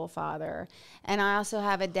incredible father. And I also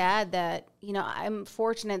have a dad that, I'm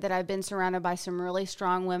fortunate that I've been surrounded by some really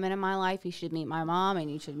strong women in my life. You should meet my mom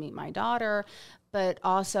and you should meet my daughter. But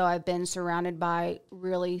also I've been surrounded by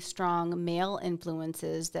really strong male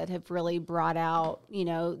influences that have really brought out,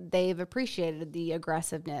 they've appreciated the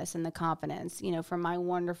aggressiveness and the confidence, from my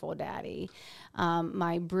wonderful daddy,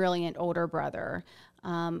 my brilliant older brother.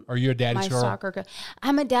 Are you a daddy's girl? Soccer girl.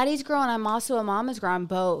 I'm a daddy's girl, and I'm also a mama's girl. I'm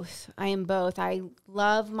both. I am both. I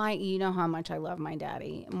love you know how much I love my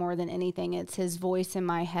daddy more than anything. It's his voice in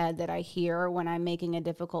my head that I hear when I'm making a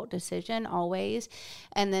difficult decision, always.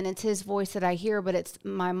 And then it's his voice that I hear, but it's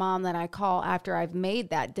my mom that I call after I've made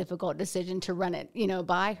that difficult decision to run it,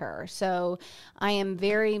 by her. So I am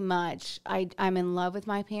very much, I'm in love with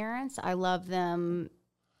my parents. I love them.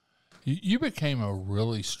 You became a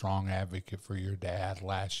really strong advocate for your dad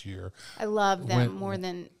last year. I love them more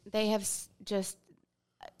than they have just,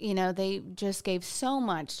 they just gave so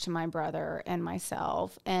much to my brother and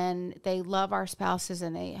myself, and they love our spouses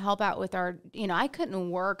and they help out with our, I couldn't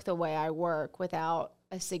work the way I work without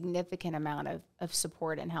a significant amount of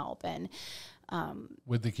support and help. And,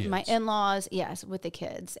 with the kids, my in-laws, yes, with the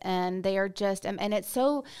kids, and they are just, and it's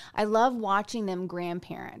so, I love watching them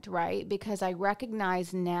grandparent, right? Because I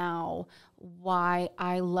recognize now why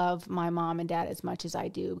I love my mom and dad as much as I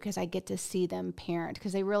do, because I get to see them parent,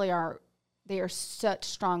 because they really are, they are such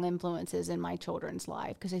strong influences in my children's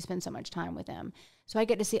life because they spend so much time with them. So I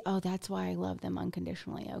get to see, oh, that's why I love them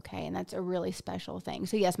unconditionally. Okay. And that's a really special thing.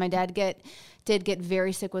 So yes, my dad did get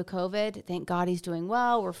very sick with COVID. Thank God he's doing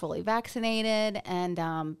well. We're fully vaccinated. And,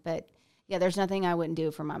 but yeah, there's nothing I wouldn't do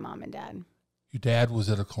for my mom and dad. Your dad was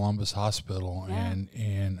at a Columbus hospital, Yeah.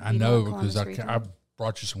 and I know because I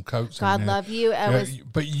brought you some coats. God love you.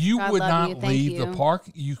 But you God would love not you. Thank leave you. the park.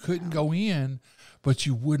 You couldn't go in, but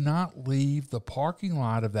you would not leave the parking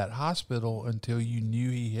lot of that hospital until you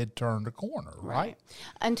knew he had turned a corner, right?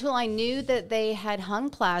 Until I knew that they had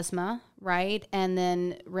hung plasma, right? And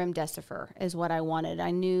then remdesivir is what I wanted.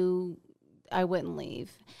 I knew I wouldn't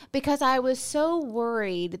leave because I was so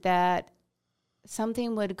worried that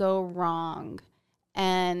something would go wrong.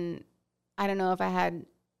 And I don't know if I had,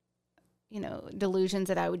 delusions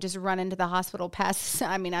that I would just run into the hospital past.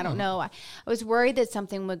 I mean, I don't know. I was worried that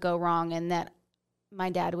something would go wrong and that my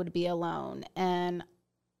dad would be alone. And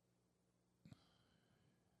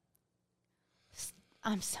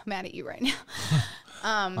I'm so mad at you right now.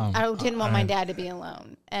 I didn't want my dad to be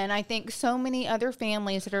alone. And I think so many other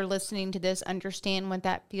families that are listening to this understand what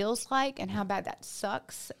that feels like and how bad that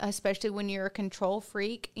sucks, especially when you're a control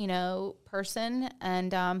freak, person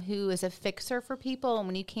and who is a fixer for people. And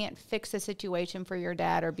when you can't fix a situation for your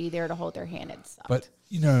dad or be there to hold their hand, it sucks. But,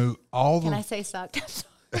 Can I say sucked? Is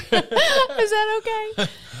that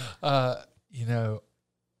okay?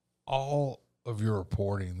 All of your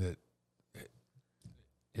reporting that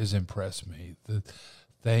has impressed me. The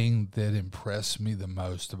thing that impressed me the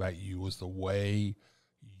most about you was the way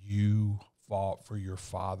you fought for your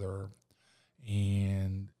father,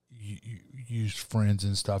 and you used friends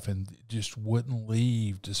and stuff and just wouldn't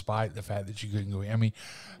leave despite the fact that you couldn't go. I mean,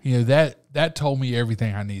 that told me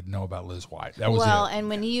everything I need to know about Liz White. That was it. And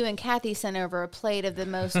when you and Kathy sent over a plate of the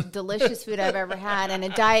most delicious food I've ever had and a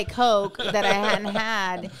Diet Coke that I hadn't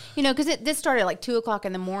had, because this started at like 2:00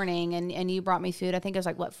 in the morning and you brought me food. I think it was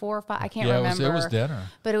like, 4 or 5? I can't remember. It was dinner.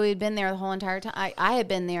 But we'd been there the whole entire time. I had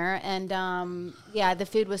been there, and the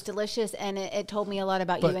food was delicious, and it told me a lot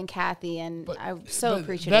about you and Kathy, and I'm so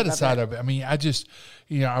appreciative that of aside it. of it, I mean, I just,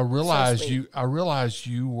 I realized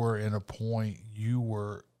you were in a point, you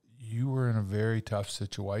were in a very tough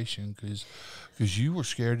situation because you were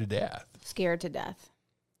scared to death. Scared to death.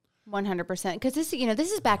 100%. Because this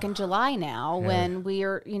is back in July now when we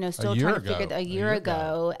are, still trying to figure a year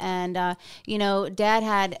ago. And, Dad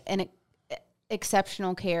had an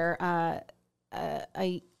exceptional care.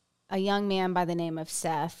 A young man by the name of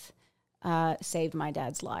Seth saved my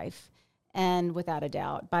dad's life. And without a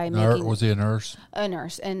doubt, was he a nurse? A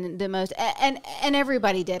nurse, and the most, and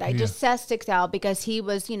everybody did. Just Seth sticks out because he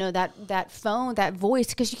was, that phone, that voice,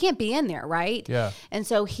 because you can't be in there, right? Yeah. And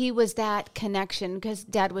so he was that connection because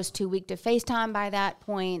Dad was too weak to FaceTime by that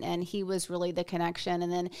point, and he was really the connection. And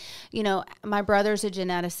then, my brother's a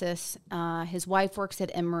geneticist. His wife works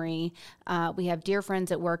at Emory. We have dear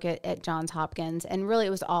friends that work at Johns Hopkins, and really it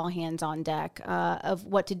was all hands on deck of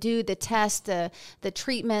what to do, the tests, the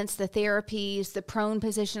treatments, the therapies, the prone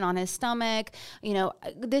position on his stomach.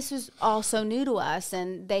 This was all so new to us,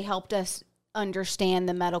 and they helped us understand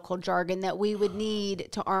the medical jargon that we would need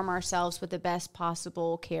to arm ourselves with the best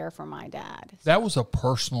possible care for my dad. That was a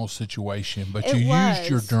personal situation, but you used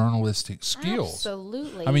your journalistic skills.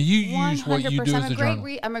 Absolutely. I mean, you use what you do as a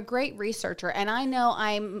journalist. I'm a great researcher, and I know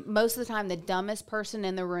I'm most of the time the dumbest person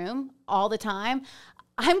in the room all the time.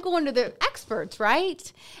 I'm going to the experts,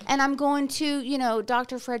 right? And I'm going to,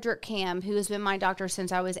 Dr. Frederick Kam, who has been my doctor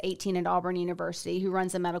since I was 18 at Auburn University, who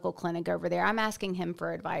runs a medical clinic over there. I'm asking him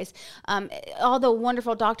for advice. All the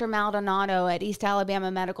wonderful Dr. Maldonado at East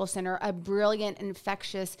Alabama Medical Center, a brilliant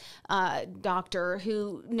infectious doctor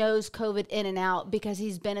who knows COVID in and out because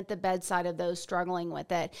he's been at the bedside of those struggling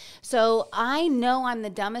with it. So I know I'm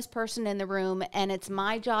the dumbest person in the room, and it's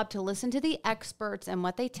my job to listen to the experts and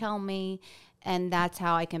what they tell me. And that's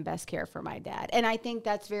how I can best care for my dad. And I think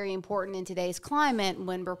that's very important in today's climate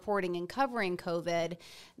when reporting and covering COVID,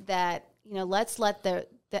 that, let's let the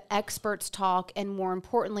experts talk, and more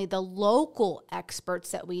importantly, the local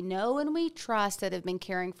experts that we know and we trust that have been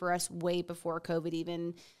caring for us way before COVID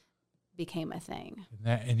even became a thing.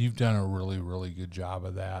 And you've done a really, really good job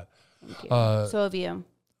of that. Thank you. So have you.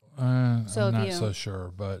 I'm not so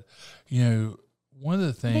sure, but, one of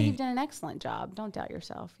the things... I think you've done an excellent job. Don't doubt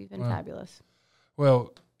yourself. You've been fabulous.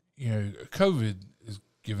 Well, COVID is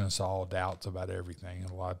giving us all doubts about everything,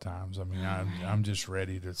 and a lot of times, I mean, I'm just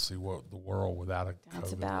ready to see what the world without a COVID.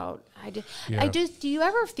 That's about. Do you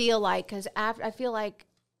ever feel like, because I feel like,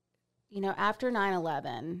 after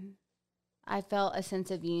 9/11, I felt a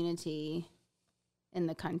sense of unity in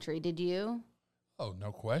the country. Did you? Oh,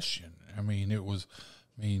 no question. I mean,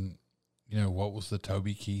 what was the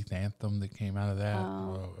Toby Keith anthem that came out of that?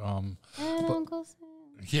 Uncle Sam.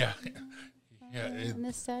 Yeah. And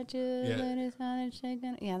the statue that is on and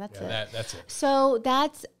shaking. Yeah, that's it. That's it. So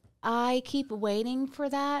I keep waiting for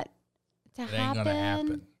that to happen. Ain't gonna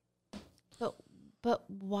happen. But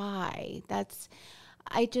why? I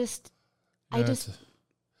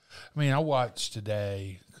watched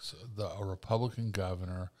today a Republican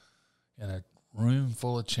governor in a room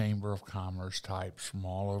full of Chamber of Commerce types from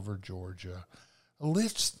all over Georgia,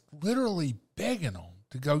 literally begging them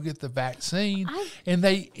to go get the vaccine, and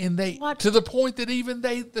they to the point that even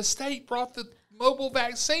the state brought the mobile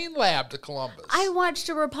vaccine lab to Columbus. I watched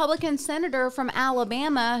a Republican senator from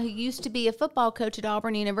Alabama who used to be a football coach at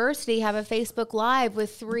Auburn University have a Facebook Live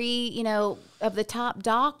with 3, of the top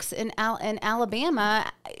docs in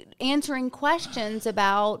Alabama answering questions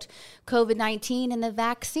about COVID-19 and the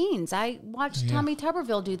vaccines. I watched Tommy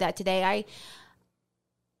Tuberville do that today.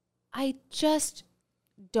 I just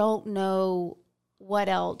don't know what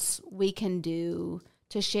else we can do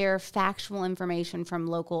to share factual information from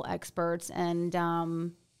local experts. And, I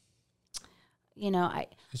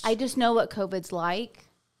just know what COVID's like.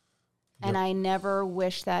 And I never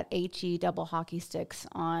wish that HE double hockey sticks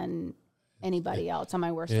on anybody else, on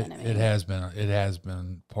my worst enemy. It has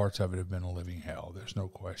been, parts of it have been a living hell. There's no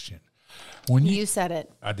question. You said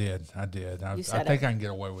it. I did. I think I can get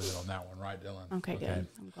away with it on that one, right, Dylan? Okay. Good.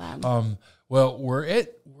 I'm glad. Well,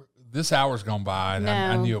 this hour's gone by, and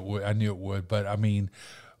I knew it would. But I mean,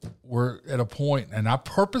 we're at a point, and I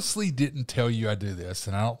purposely didn't tell you I do this,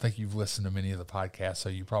 and I don't think you've listened to many of the podcasts, so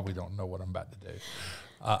you probably don't know what I'm about to do.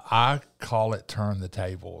 I call it turn the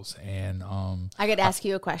tables, and I could ask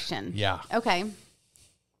you a question. Yeah. Okay.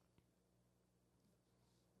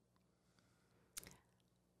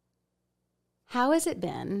 How has it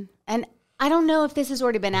been? And I don't know if this has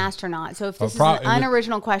already been asked or not. So if this is an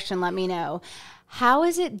unoriginal question, let me know. How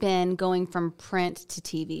has it been going from print to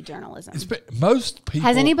TV journalism? Most people.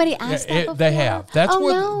 Has anybody asked that before? They have. That's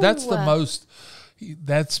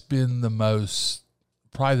been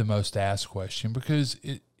probably the most asked question, because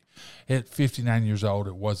at 59 years old,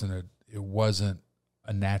 it wasn't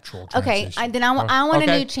a natural transition. Okay, then I want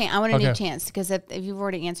a new chance. I want a new chance, because if you've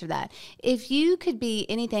already answered that, if you could be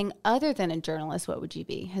anything other than a journalist, what would you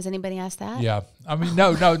be? Has anybody asked that? Yeah, I mean,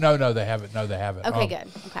 no, they haven't. No, they haven't. Okay, good.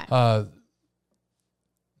 Okay.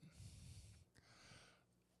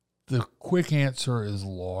 The quick answer is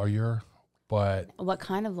lawyer, but what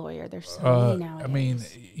kind of lawyer? There's so many nowadays.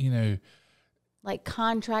 I mean, like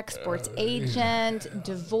contract, sports agent,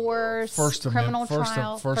 divorce, First criminal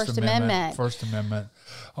trial, First Amendment. First Amendment.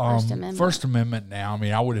 First Amendment now. I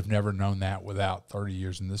mean, I would have never known that without 30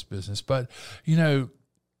 years in this business. But,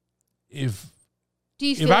 if... Do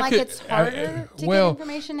you feel like it's harder to get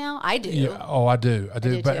information now? I do. Yeah, I do. But,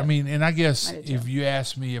 too. I mean, and I guess if you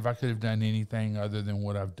ask me if I could have done anything other than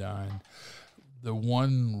what I've done, the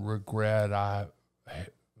one regret I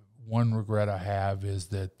have is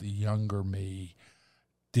that the younger me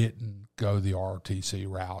didn't go the ROTC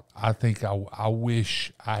route. I think I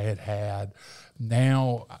wish I had.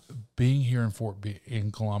 Now, being here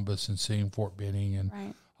in Columbus and seeing Fort Benning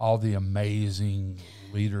and all the amazing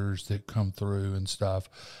leaders that come through and stuff,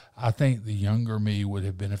 I think the younger me would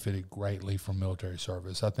have benefited greatly from military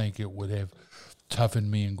service. I think it would have toughened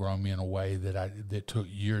me and grown me in a way that took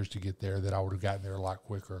years to get there, that I would have gotten there a lot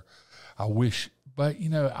quicker. I wish, but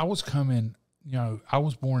I was coming. I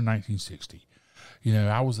was born in 1960.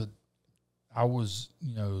 I was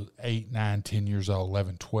 8, 9, 10 years old,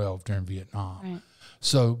 11, 12 during Vietnam. Right.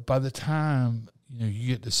 So by the time you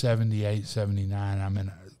get to 78, 79,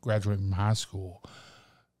 I'm graduating from high school.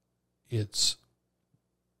 It's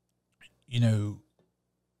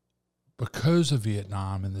because of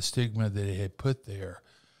Vietnam and the stigma that it had put there,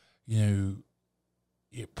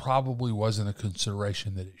 it probably wasn't a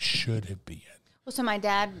consideration that it should have been. Well, so my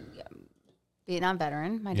dad, Vietnam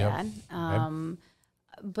veteran, dad.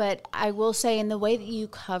 But I will say, in the way that you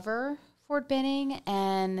cover Fort Benning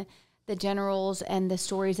and the generals and the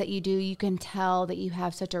stories that you do, you can tell that you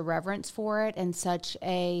have such a reverence for it and such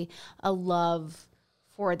a love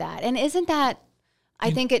for that. And isn't that,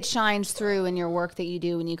 I think it shines through in your work that you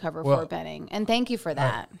do when you cover Fort Benning. And thank you for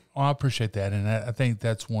that. I appreciate that. And I think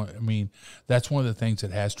that's one of the things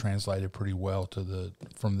that has translated pretty well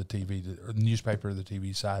from the TV, or the newspaper to the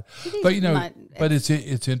TV side. But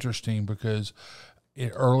it's interesting because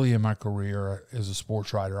early in my career as a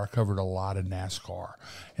sports writer, I covered a lot of NASCAR,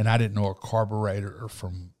 and I didn't know a carburetor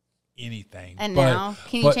from anything. And now,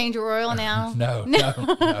 can you change your oil now? No, not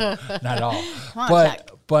at all.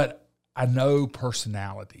 But I know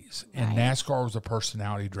personalities, and NASCAR was a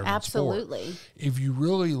personality-driven sport. Absolutely. If you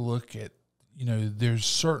really look at, there's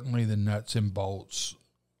certainly the nuts and bolts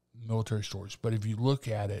military stories, but if you look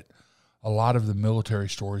at it, a lot of the military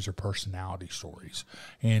stories are personality stories.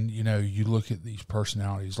 And, you look at these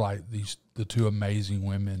personalities like the three amazing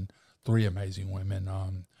women,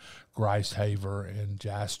 Grice Haver and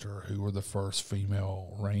Jaster, who were the first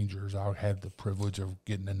female Rangers. I had the privilege of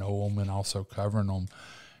getting to know them and also covering them.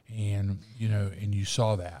 And, and you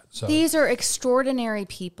saw that. So these are extraordinary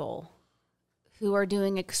people who are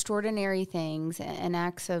doing extraordinary things and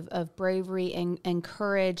acts of bravery and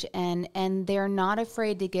courage, and they're not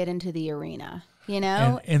afraid to get into the arena.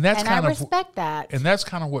 And that's kind I of respect that. And that's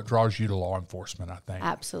kind of what draws you to law enforcement, I think.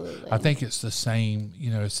 Absolutely. I think it's the same,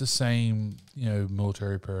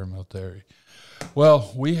 military, paramilitary.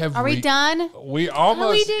 Well, we have. Are we done? We almost.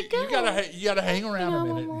 Oh, we did go. You gotta hang around a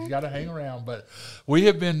minute. You gotta hang around. But we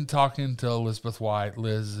have been talking to Elizabeth White.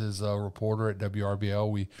 Liz is a reporter at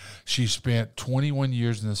WRBL. She spent 21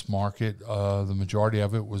 years in this market. The majority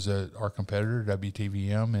of it was at our competitor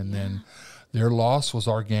WTVM, and then their loss was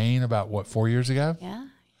our gain about 4 years ago. Yeah.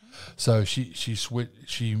 So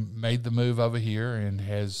she made the move over here and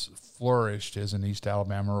has flourished as an East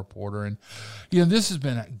Alabama reporter. And, this has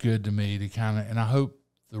been good to me to kind of, and I hope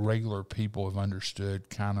the regular people have understood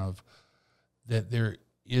kind of that there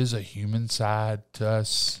is a human side to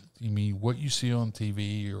us. I mean, what you see on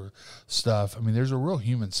TV or stuff, there's a real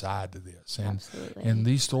human side to this. And, Absolutely. And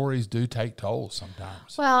these stories do take toll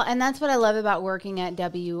sometimes. Well, and that's what I love about working at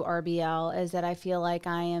WRBL is that I feel like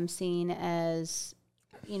I am seen as,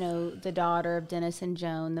 the daughter of Dennis and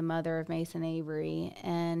Joan, the mother of Mason Avery,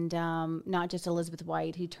 and not just Elizabeth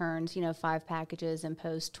White, who turns, 5 packages and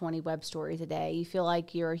posts 20 web stories a day. You feel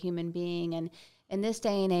like you're a human being. And in this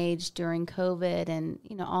day and age, during COVID and,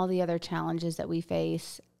 all the other challenges that we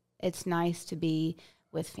face, it's nice to be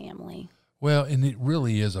with family. Well, and it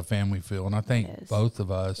really is a family feel. And I think both of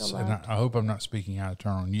us, and I hope I'm not speaking out of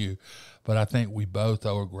turn on you, but I think we both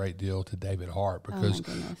owe a great deal to David Hart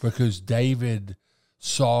because David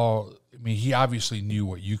saw, he obviously knew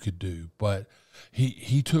what you could do, but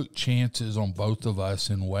he took chances on both of us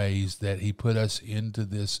in ways that he put us into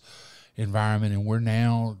this environment, and we're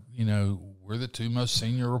now, we're the 2 most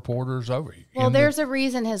senior reporters over here. Well, there's a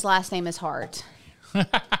reason his last name is Hart.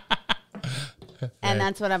 And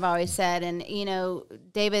that's what I've always said. And,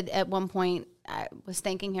 David, at one point, I was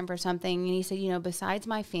thanking him for something, and he said, besides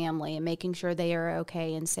my family and making sure they are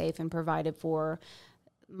okay and safe and provided for,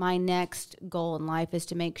 my next goal in life is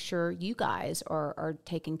to make sure you guys are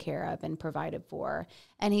taken care of and provided for.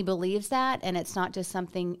 And he believes that, and it's not just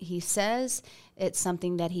something he says, it's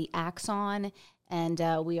something that he acts on. And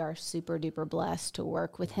we are super duper blessed to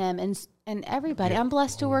work with him and everybody. I'm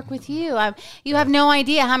blessed to work with you. You have no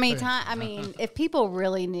idea how many times. If people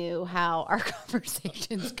really knew how our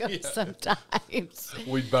conversations go sometimes,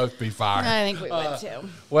 we'd both be fired. I think we would too.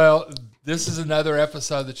 Well, this is another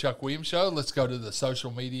episode of the Chuck Williams Show. Let's go to the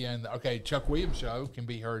social media. Chuck Williams Show can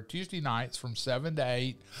be heard Tuesday nights from 7 to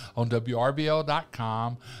 8 on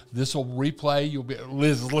WRBL.com. This will replay.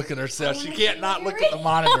 Liz is looking at herself. She can't not look at the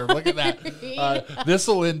monitor. Look at that. This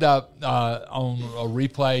will end up on a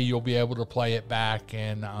replay. You'll be able to play it back,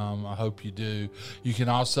 and I hope you do. You can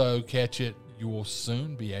also catch it. You will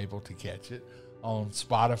soon be able to catch it on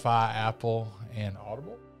Spotify, Apple, and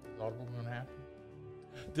Audible. Is Audible going to happen?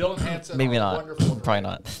 Dylan Hanson. Maybe not. Probably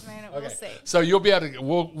not. We'll see. So you'll be able to.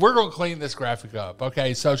 We're going to clean this graphic up.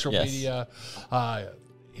 Okay, social media. I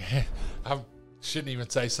shouldn't even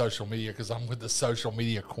say social media because I'm with the social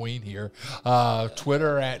media queen here.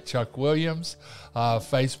 Twitter at Chuck Williams,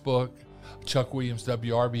 Facebook Chuck Williams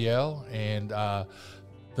WRBL, and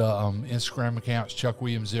the Instagram account's Chuck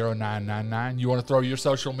Williams 0999. You want to throw your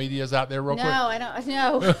social medias out there real quick? No, I don't.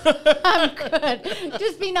 No, I'm good.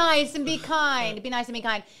 Just be nice and be kind. Be nice and be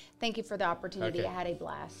kind. Thank you for the opportunity. Okay. I had a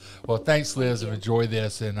blast. Well, thanks, Liz, and enjoy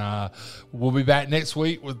this. And we'll be back next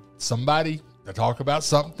week with somebody to talk about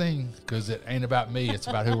something because it ain't about me. It's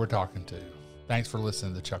about who we're talking to. Thanks for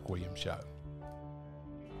listening to the Chuck Williams Show.